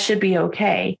 And that should be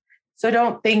okay. So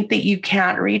don't think that you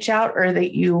can't reach out or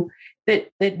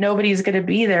that nobody's going to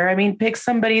be there. I mean, pick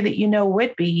somebody that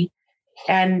would be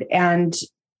and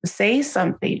say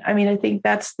something. I mean, I think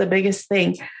that's the biggest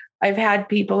thing. I've had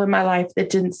people in my life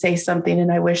that didn't say something,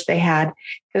 and I wish they had,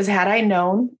 because had I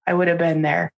known, I would have been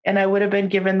there, and I would have been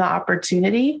given the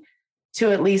opportunity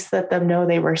to at least let them know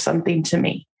they were something to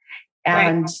me.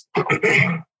 And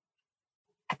right.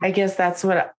 I guess that's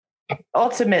what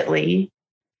ultimately,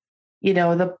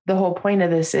 the whole point of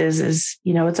this is,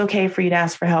 it's okay for you to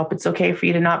ask for help. It's okay for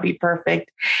you to not be perfect.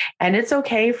 And it's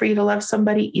okay for you to love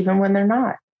somebody even when they're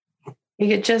not.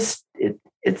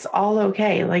 It's all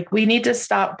okay. Like, we need to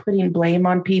stop putting blame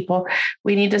on people.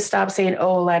 We need to stop saying,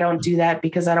 oh, I don't do that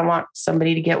because I don't want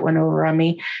somebody to get one over on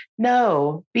me.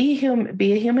 No, be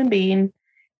a human being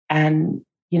and,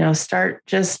 start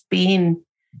just quit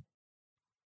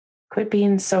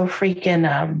being so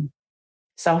freaking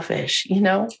selfish,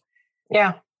 Yeah.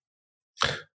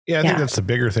 Yeah, I think that's the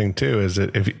bigger thing too, is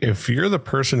that if you're the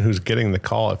person who's getting the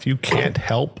call, if you can't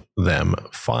help them,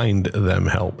 find them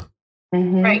help.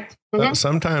 Mm-hmm. Right. Mm-hmm.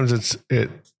 Sometimes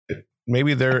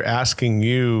maybe they're asking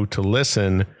you to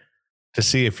listen to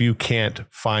see if you can't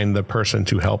find the person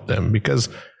to help them, because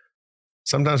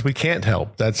sometimes we can't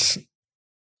help.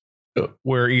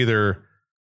 We're either,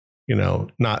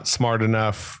 not smart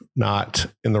enough, not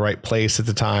in the right place at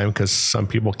the time, because some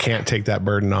people can't take that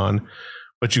burden on,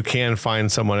 but you can find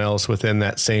someone else within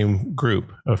that same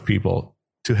group of people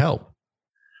to help.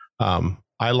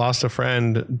 I lost a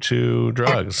friend to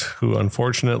drugs who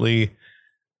unfortunately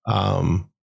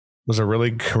was a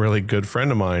really, really good friend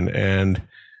of mine. And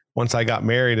once I got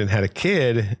married and had a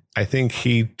kid, I think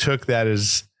he took that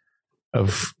as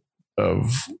of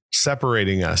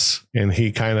separating us, and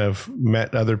he kind of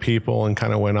met other people and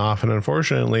kind of went off. And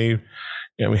unfortunately,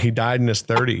 he died in his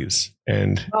 30s,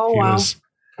 and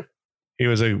he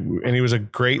was a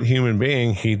great human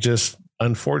being. He just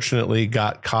unfortunately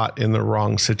got caught in the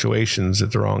wrong situations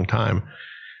at the wrong time.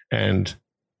 And,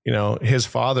 his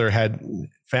father had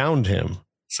found him.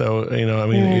 So,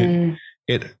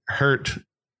 it hurt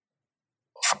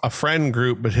a friend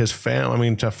group, but his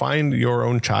family, to find your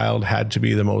own child had to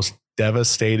be the most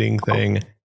devastating thing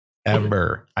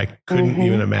ever. I couldn't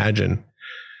even imagine.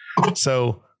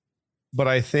 So, but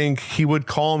I think he would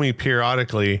call me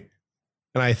periodically,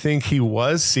 and I think he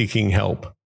was seeking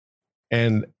help.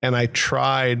 And I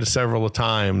tried several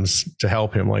times to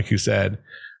help him, like you said,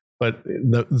 but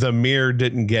the mirror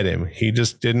didn't get him. He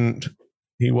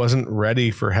wasn't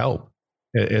ready for help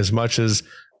as much as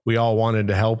we all wanted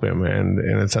to help him. And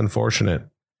it's unfortunate,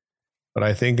 but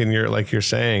I think like you're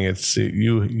saying, it's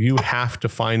you have to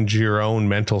find your own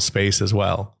mental space as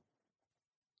well.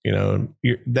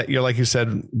 you're like you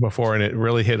said before, and it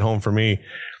really hit home for me.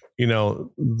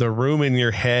 The room in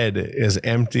your head, as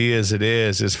empty as it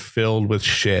is filled with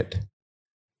shit,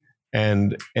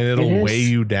 and it'll weigh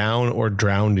you down or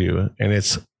drown you, and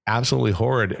it's absolutely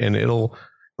horrid. And it'll,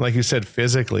 like you said,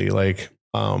 physically, like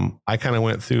I kind of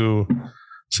went through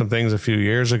some things a few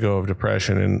years ago of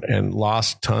depression and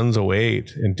lost tons of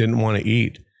weight and didn't want to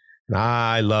eat. And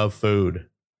I love food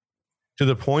to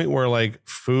the point where like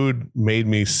food made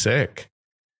me sick.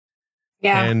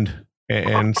 Yeah.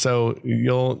 And so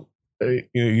you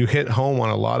hit home on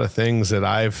a lot of things that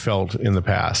I've felt in the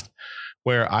past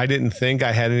where I didn't think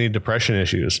I had any depression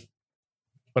issues,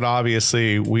 but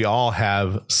obviously we all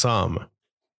have some.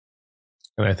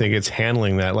 And I think it's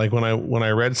handling that. Like when I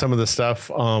read some of the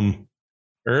stuff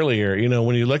earlier,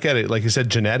 when you look at it, like you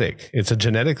said, it's a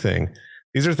genetic thing.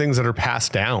 These are things that are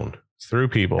passed down through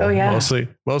people,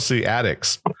 mostly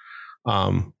addicts.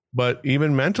 But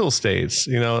even mental states,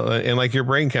 and like your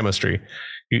brain chemistry,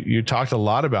 you talked a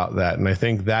lot about that. And I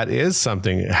think that is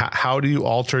something. How do you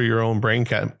alter your own brain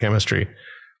chemistry?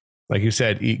 Like you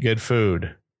said, eat good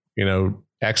food,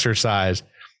 exercise,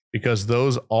 because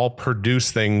those all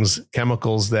produce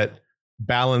chemicals that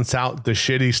balance out the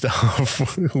shitty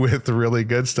stuff with really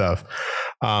good stuff.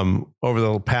 Over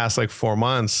the past like 4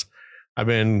 months,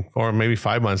 or maybe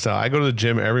 5 months now, I go to the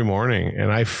gym every morning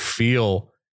and I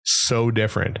feel so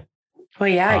different. Well,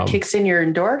 yeah, it kicks in your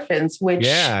endorphins, which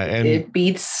it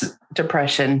beats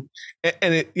depression.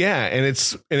 And it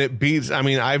beats,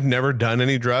 I've never done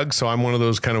any drugs. So I'm one of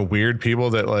those kind of weird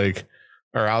people that like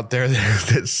are out there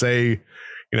that say,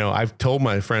 I've told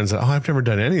my friends that, I've never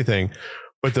done anything,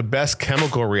 but the best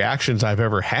chemical reactions I've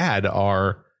ever had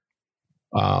are,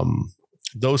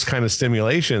 those kind of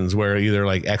stimulations where either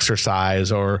like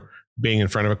exercise or being in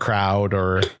front of a crowd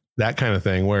or that kind of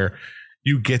thing, where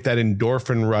you get that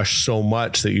endorphin rush so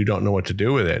much that you don't know what to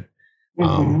do with it.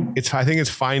 I think it's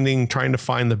trying to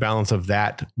find the balance of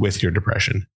that with your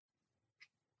depression.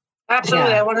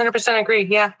 Absolutely. I 100% agree.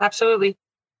 Yeah, absolutely.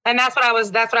 And that's what I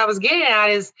was getting at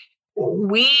is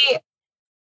when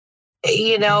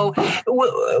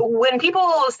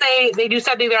people say they do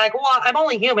something, they're like, well, I'm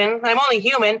only human,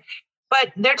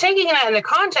 but they're taking that in the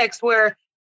context where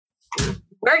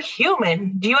we're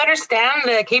human. Do you understand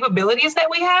the capabilities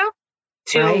that we have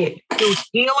to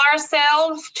heal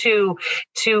ourselves, to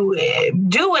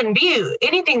do and be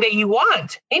anything that you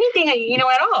want, anything,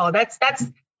 at all? That's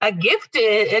a gift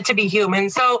to be human.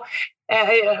 So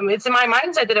it's in my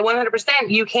mindset that at 100%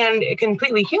 you can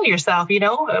completely heal yourself,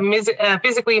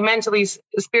 physically, mentally,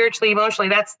 spiritually, emotionally.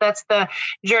 That's the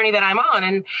journey that I'm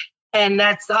on. And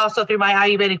that's also through my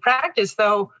Ayurvedic practice.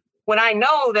 So when I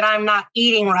know that I'm not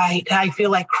eating right, I feel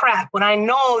like crap. When I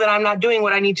know that I'm not doing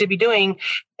what I need to be doing,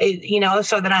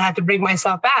 so then I have to bring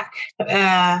myself back.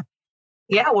 100%.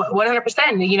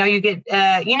 You get,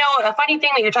 a funny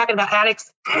thing that you're talking about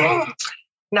addicts,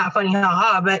 not funny,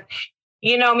 but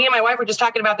me and my wife were just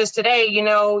talking about this today.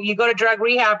 You go to drug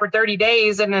rehab for 30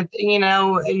 days and,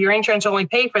 your insurance will only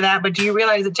pay for that. But do you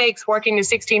realize it takes 14 to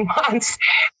 16 months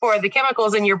for the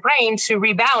chemicals in your brain to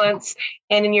rebalance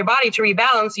and in your body to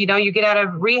rebalance? You get out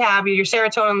of rehab, your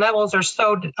serotonin levels are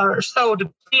so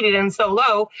depleted and so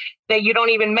low that you don't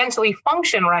even mentally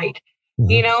function right.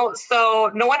 So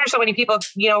no wonder so many people,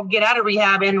 get out of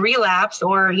rehab and relapse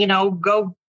or,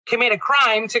 go commit a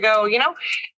crime to go,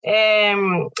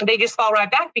 they just fall right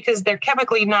back because they're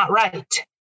chemically not right.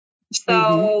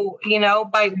 So,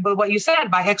 by what you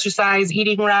said, by exercise,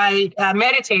 eating right,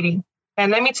 meditating.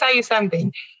 And let me tell you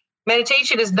something,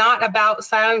 meditation is not about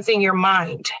silencing your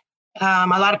mind. A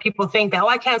lot of people think that,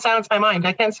 I can't silence my mind.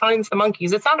 I can't silence the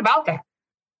monkeys. It's not about that.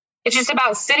 It's just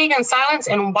about sitting in silence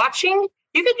and watching.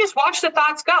 You can just watch the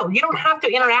thoughts go. You don't have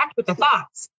to interact with the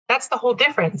thoughts. That's the whole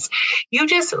difference. You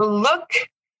just look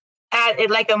at it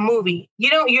like a movie.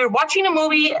 You're watching a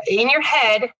movie in your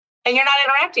head and you're not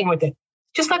interacting with it.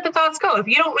 Just let the thoughts go. If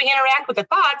you don't interact with the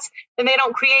thoughts, then they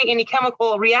don't create any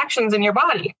chemical reactions in your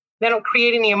body. They don't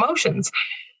create any emotions.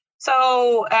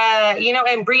 So,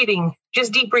 and breathing,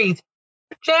 just deep breathe.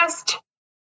 Just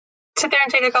sit there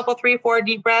and take a couple, 3, 4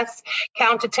 deep breaths,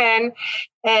 count to 10.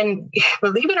 And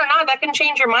believe it or not, that can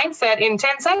change your mindset in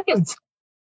 10 seconds.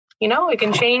 It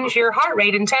can change your heart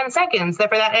rate in 10 seconds. That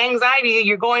for that anxiety,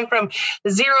 you're going from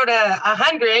 0 to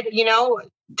 100,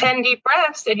 10 deep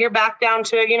breaths, and you're back down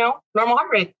to, normal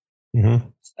heart rate. Mm-hmm.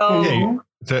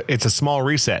 So it's a small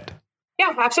reset.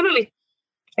 Yeah, absolutely.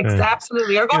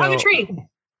 Absolutely. Or go hug a tree.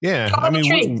 Yeah.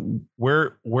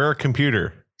 We're a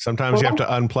computer. Sometimes you have to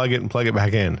unplug it and plug it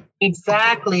back in.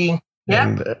 Exactly.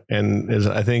 Yeah. And as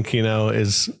I think,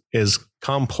 is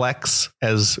complex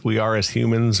as we are as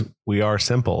humans, we are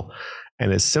simple.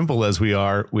 And as simple as we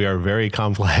are very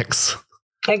complex.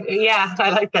 Yeah, I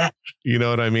like that. You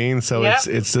know what I mean? So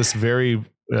it's this very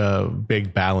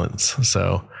big balance.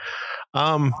 So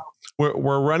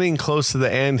we're running close to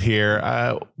the end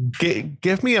here.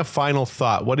 Give me a final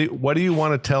thought. What do you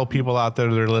want to tell people out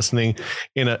there that are listening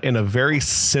in a very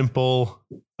simple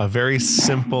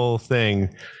thing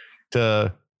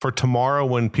for tomorrow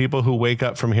when people who wake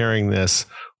up from hearing this,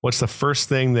 what's the first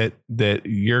thing that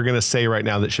you're going to say right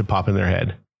now that should pop in their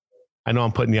head? I know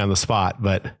I'm putting you on the spot,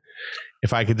 but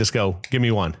if I could just go, give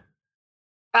me one.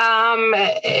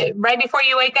 Right before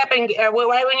you wake up and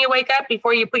right when you wake up,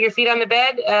 before you put your feet on the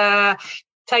bed,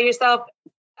 tell yourself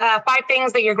 5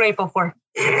 things that you're grateful for.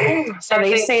 So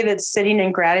they say that sitting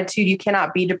in gratitude, you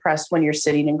cannot be depressed when you're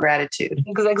sitting in gratitude.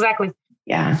 Exactly.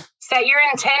 Yeah. Set your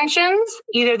intentions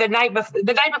either the night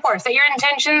before. Set your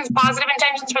intentions, positive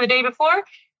intentions for the day before.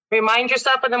 Remind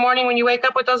yourself in the morning when you wake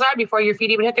up what those are before your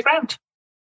feet even hit the ground.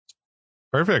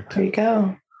 Perfect. There you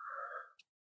go.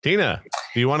 Tina,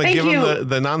 do you want to give them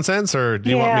the nonsense or do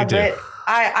you want me to?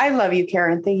 I love you,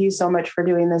 Karen. Thank you so much for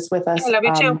doing this with us. I love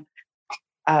you too.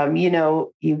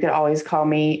 You could always call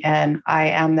me and I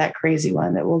am that crazy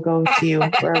one that will go to you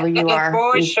wherever you are.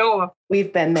 For sure.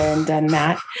 We've been there and done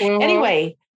that. Mm-hmm.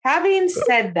 Anyway, having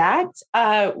said that,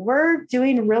 we're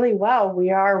doing really well.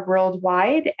 We are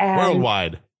worldwide.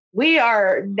 We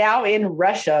are now in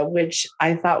Russia, which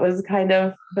I thought was kind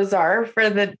of bizarre for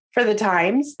the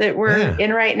times that we're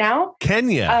in right now.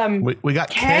 Kenya. We got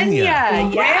Kenya.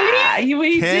 Yeah,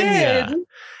 we did.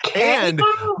 And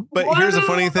but here's the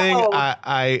funny thing.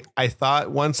 I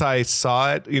thought once I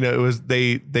saw it, it was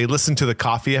they listened to the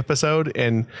coffee episode,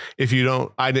 and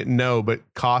I didn't know, but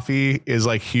coffee is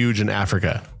like huge in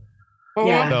Africa.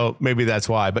 Yeah. So maybe that's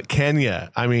why. But Kenya,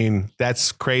 I mean,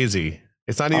 that's crazy.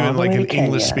 It's not even like an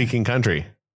English speaking country.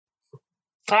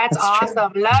 That's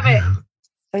awesome. True. Love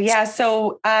it.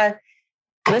 So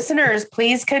listeners,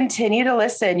 please continue to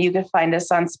listen. You can find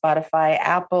us on Spotify,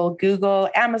 Apple, Google,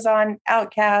 Amazon,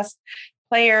 Outcast,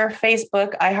 Player,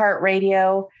 Facebook,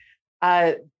 iHeartRadio.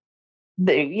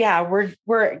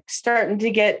 We're starting to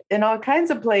get in all kinds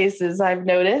of places, I've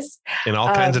noticed. In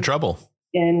all kinds of trouble.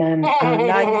 And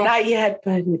not yet,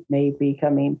 but it may be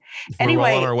coming.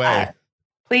 Anyway, we're on our way.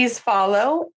 Please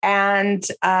follow and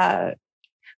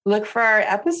look for our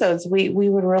episodes. We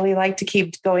would really like to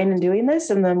keep going and doing this.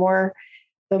 And the more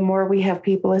we have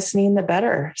people listening, the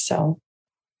better. So.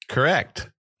 Correct.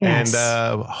 Yes.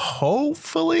 And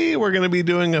hopefully we're going to be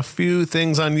doing a few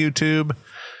things on YouTube,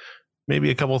 maybe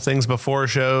a couple of things before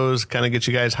shows, kind of get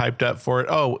you guys hyped up for it.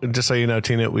 Oh, just so you know,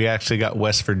 Tina, we actually got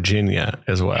West Virginia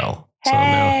as well.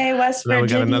 Hey, West Virginia. Now we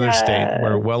got another state.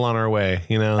 We're well on our way.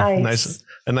 Nice.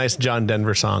 A nice John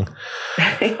Denver song.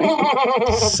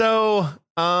 So,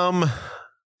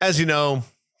 as you know,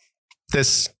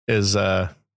 this is an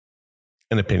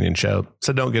opinion show,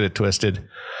 so don't get it twisted.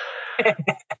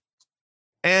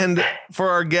 And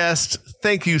for our guest,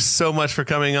 thank you so much for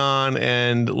coming on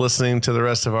and listening to the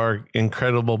rest of our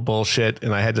incredible bullshit.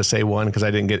 And I had to say one because I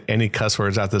didn't get any cuss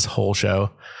words out this whole show.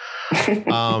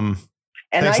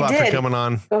 And thanks a lot for coming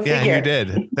on. Yeah, you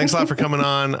did. Thanks a lot for coming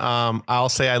on. I'll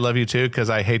say I love you too, because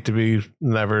I hate to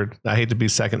be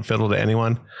second fiddle to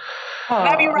anyone.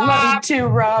 Love you, Rob. Love you too,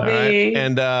 Robbie. Right.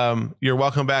 And you're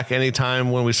welcome back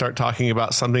anytime when we start talking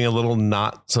about something a little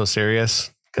not so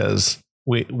serious, because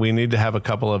we need to have a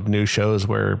couple of new shows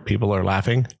where people are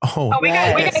laughing. We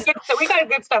got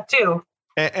good stuff too.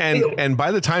 And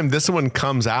by the time this one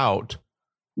comes out,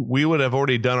 we would have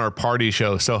already done our party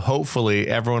show. So hopefully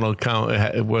everyone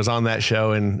was on that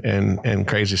show and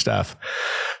crazy stuff.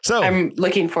 So I'm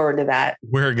looking forward to that.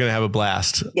 We're going to have a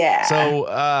blast. Yeah.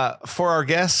 So for our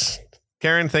guests,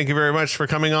 Karen, thank you very much for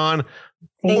coming on.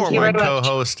 Thank you my very much.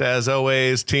 co-host, as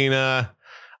always, Tina,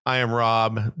 I am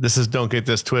Rob. This is Don't Get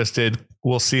This Twisted.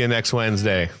 We'll see you next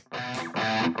Wednesday.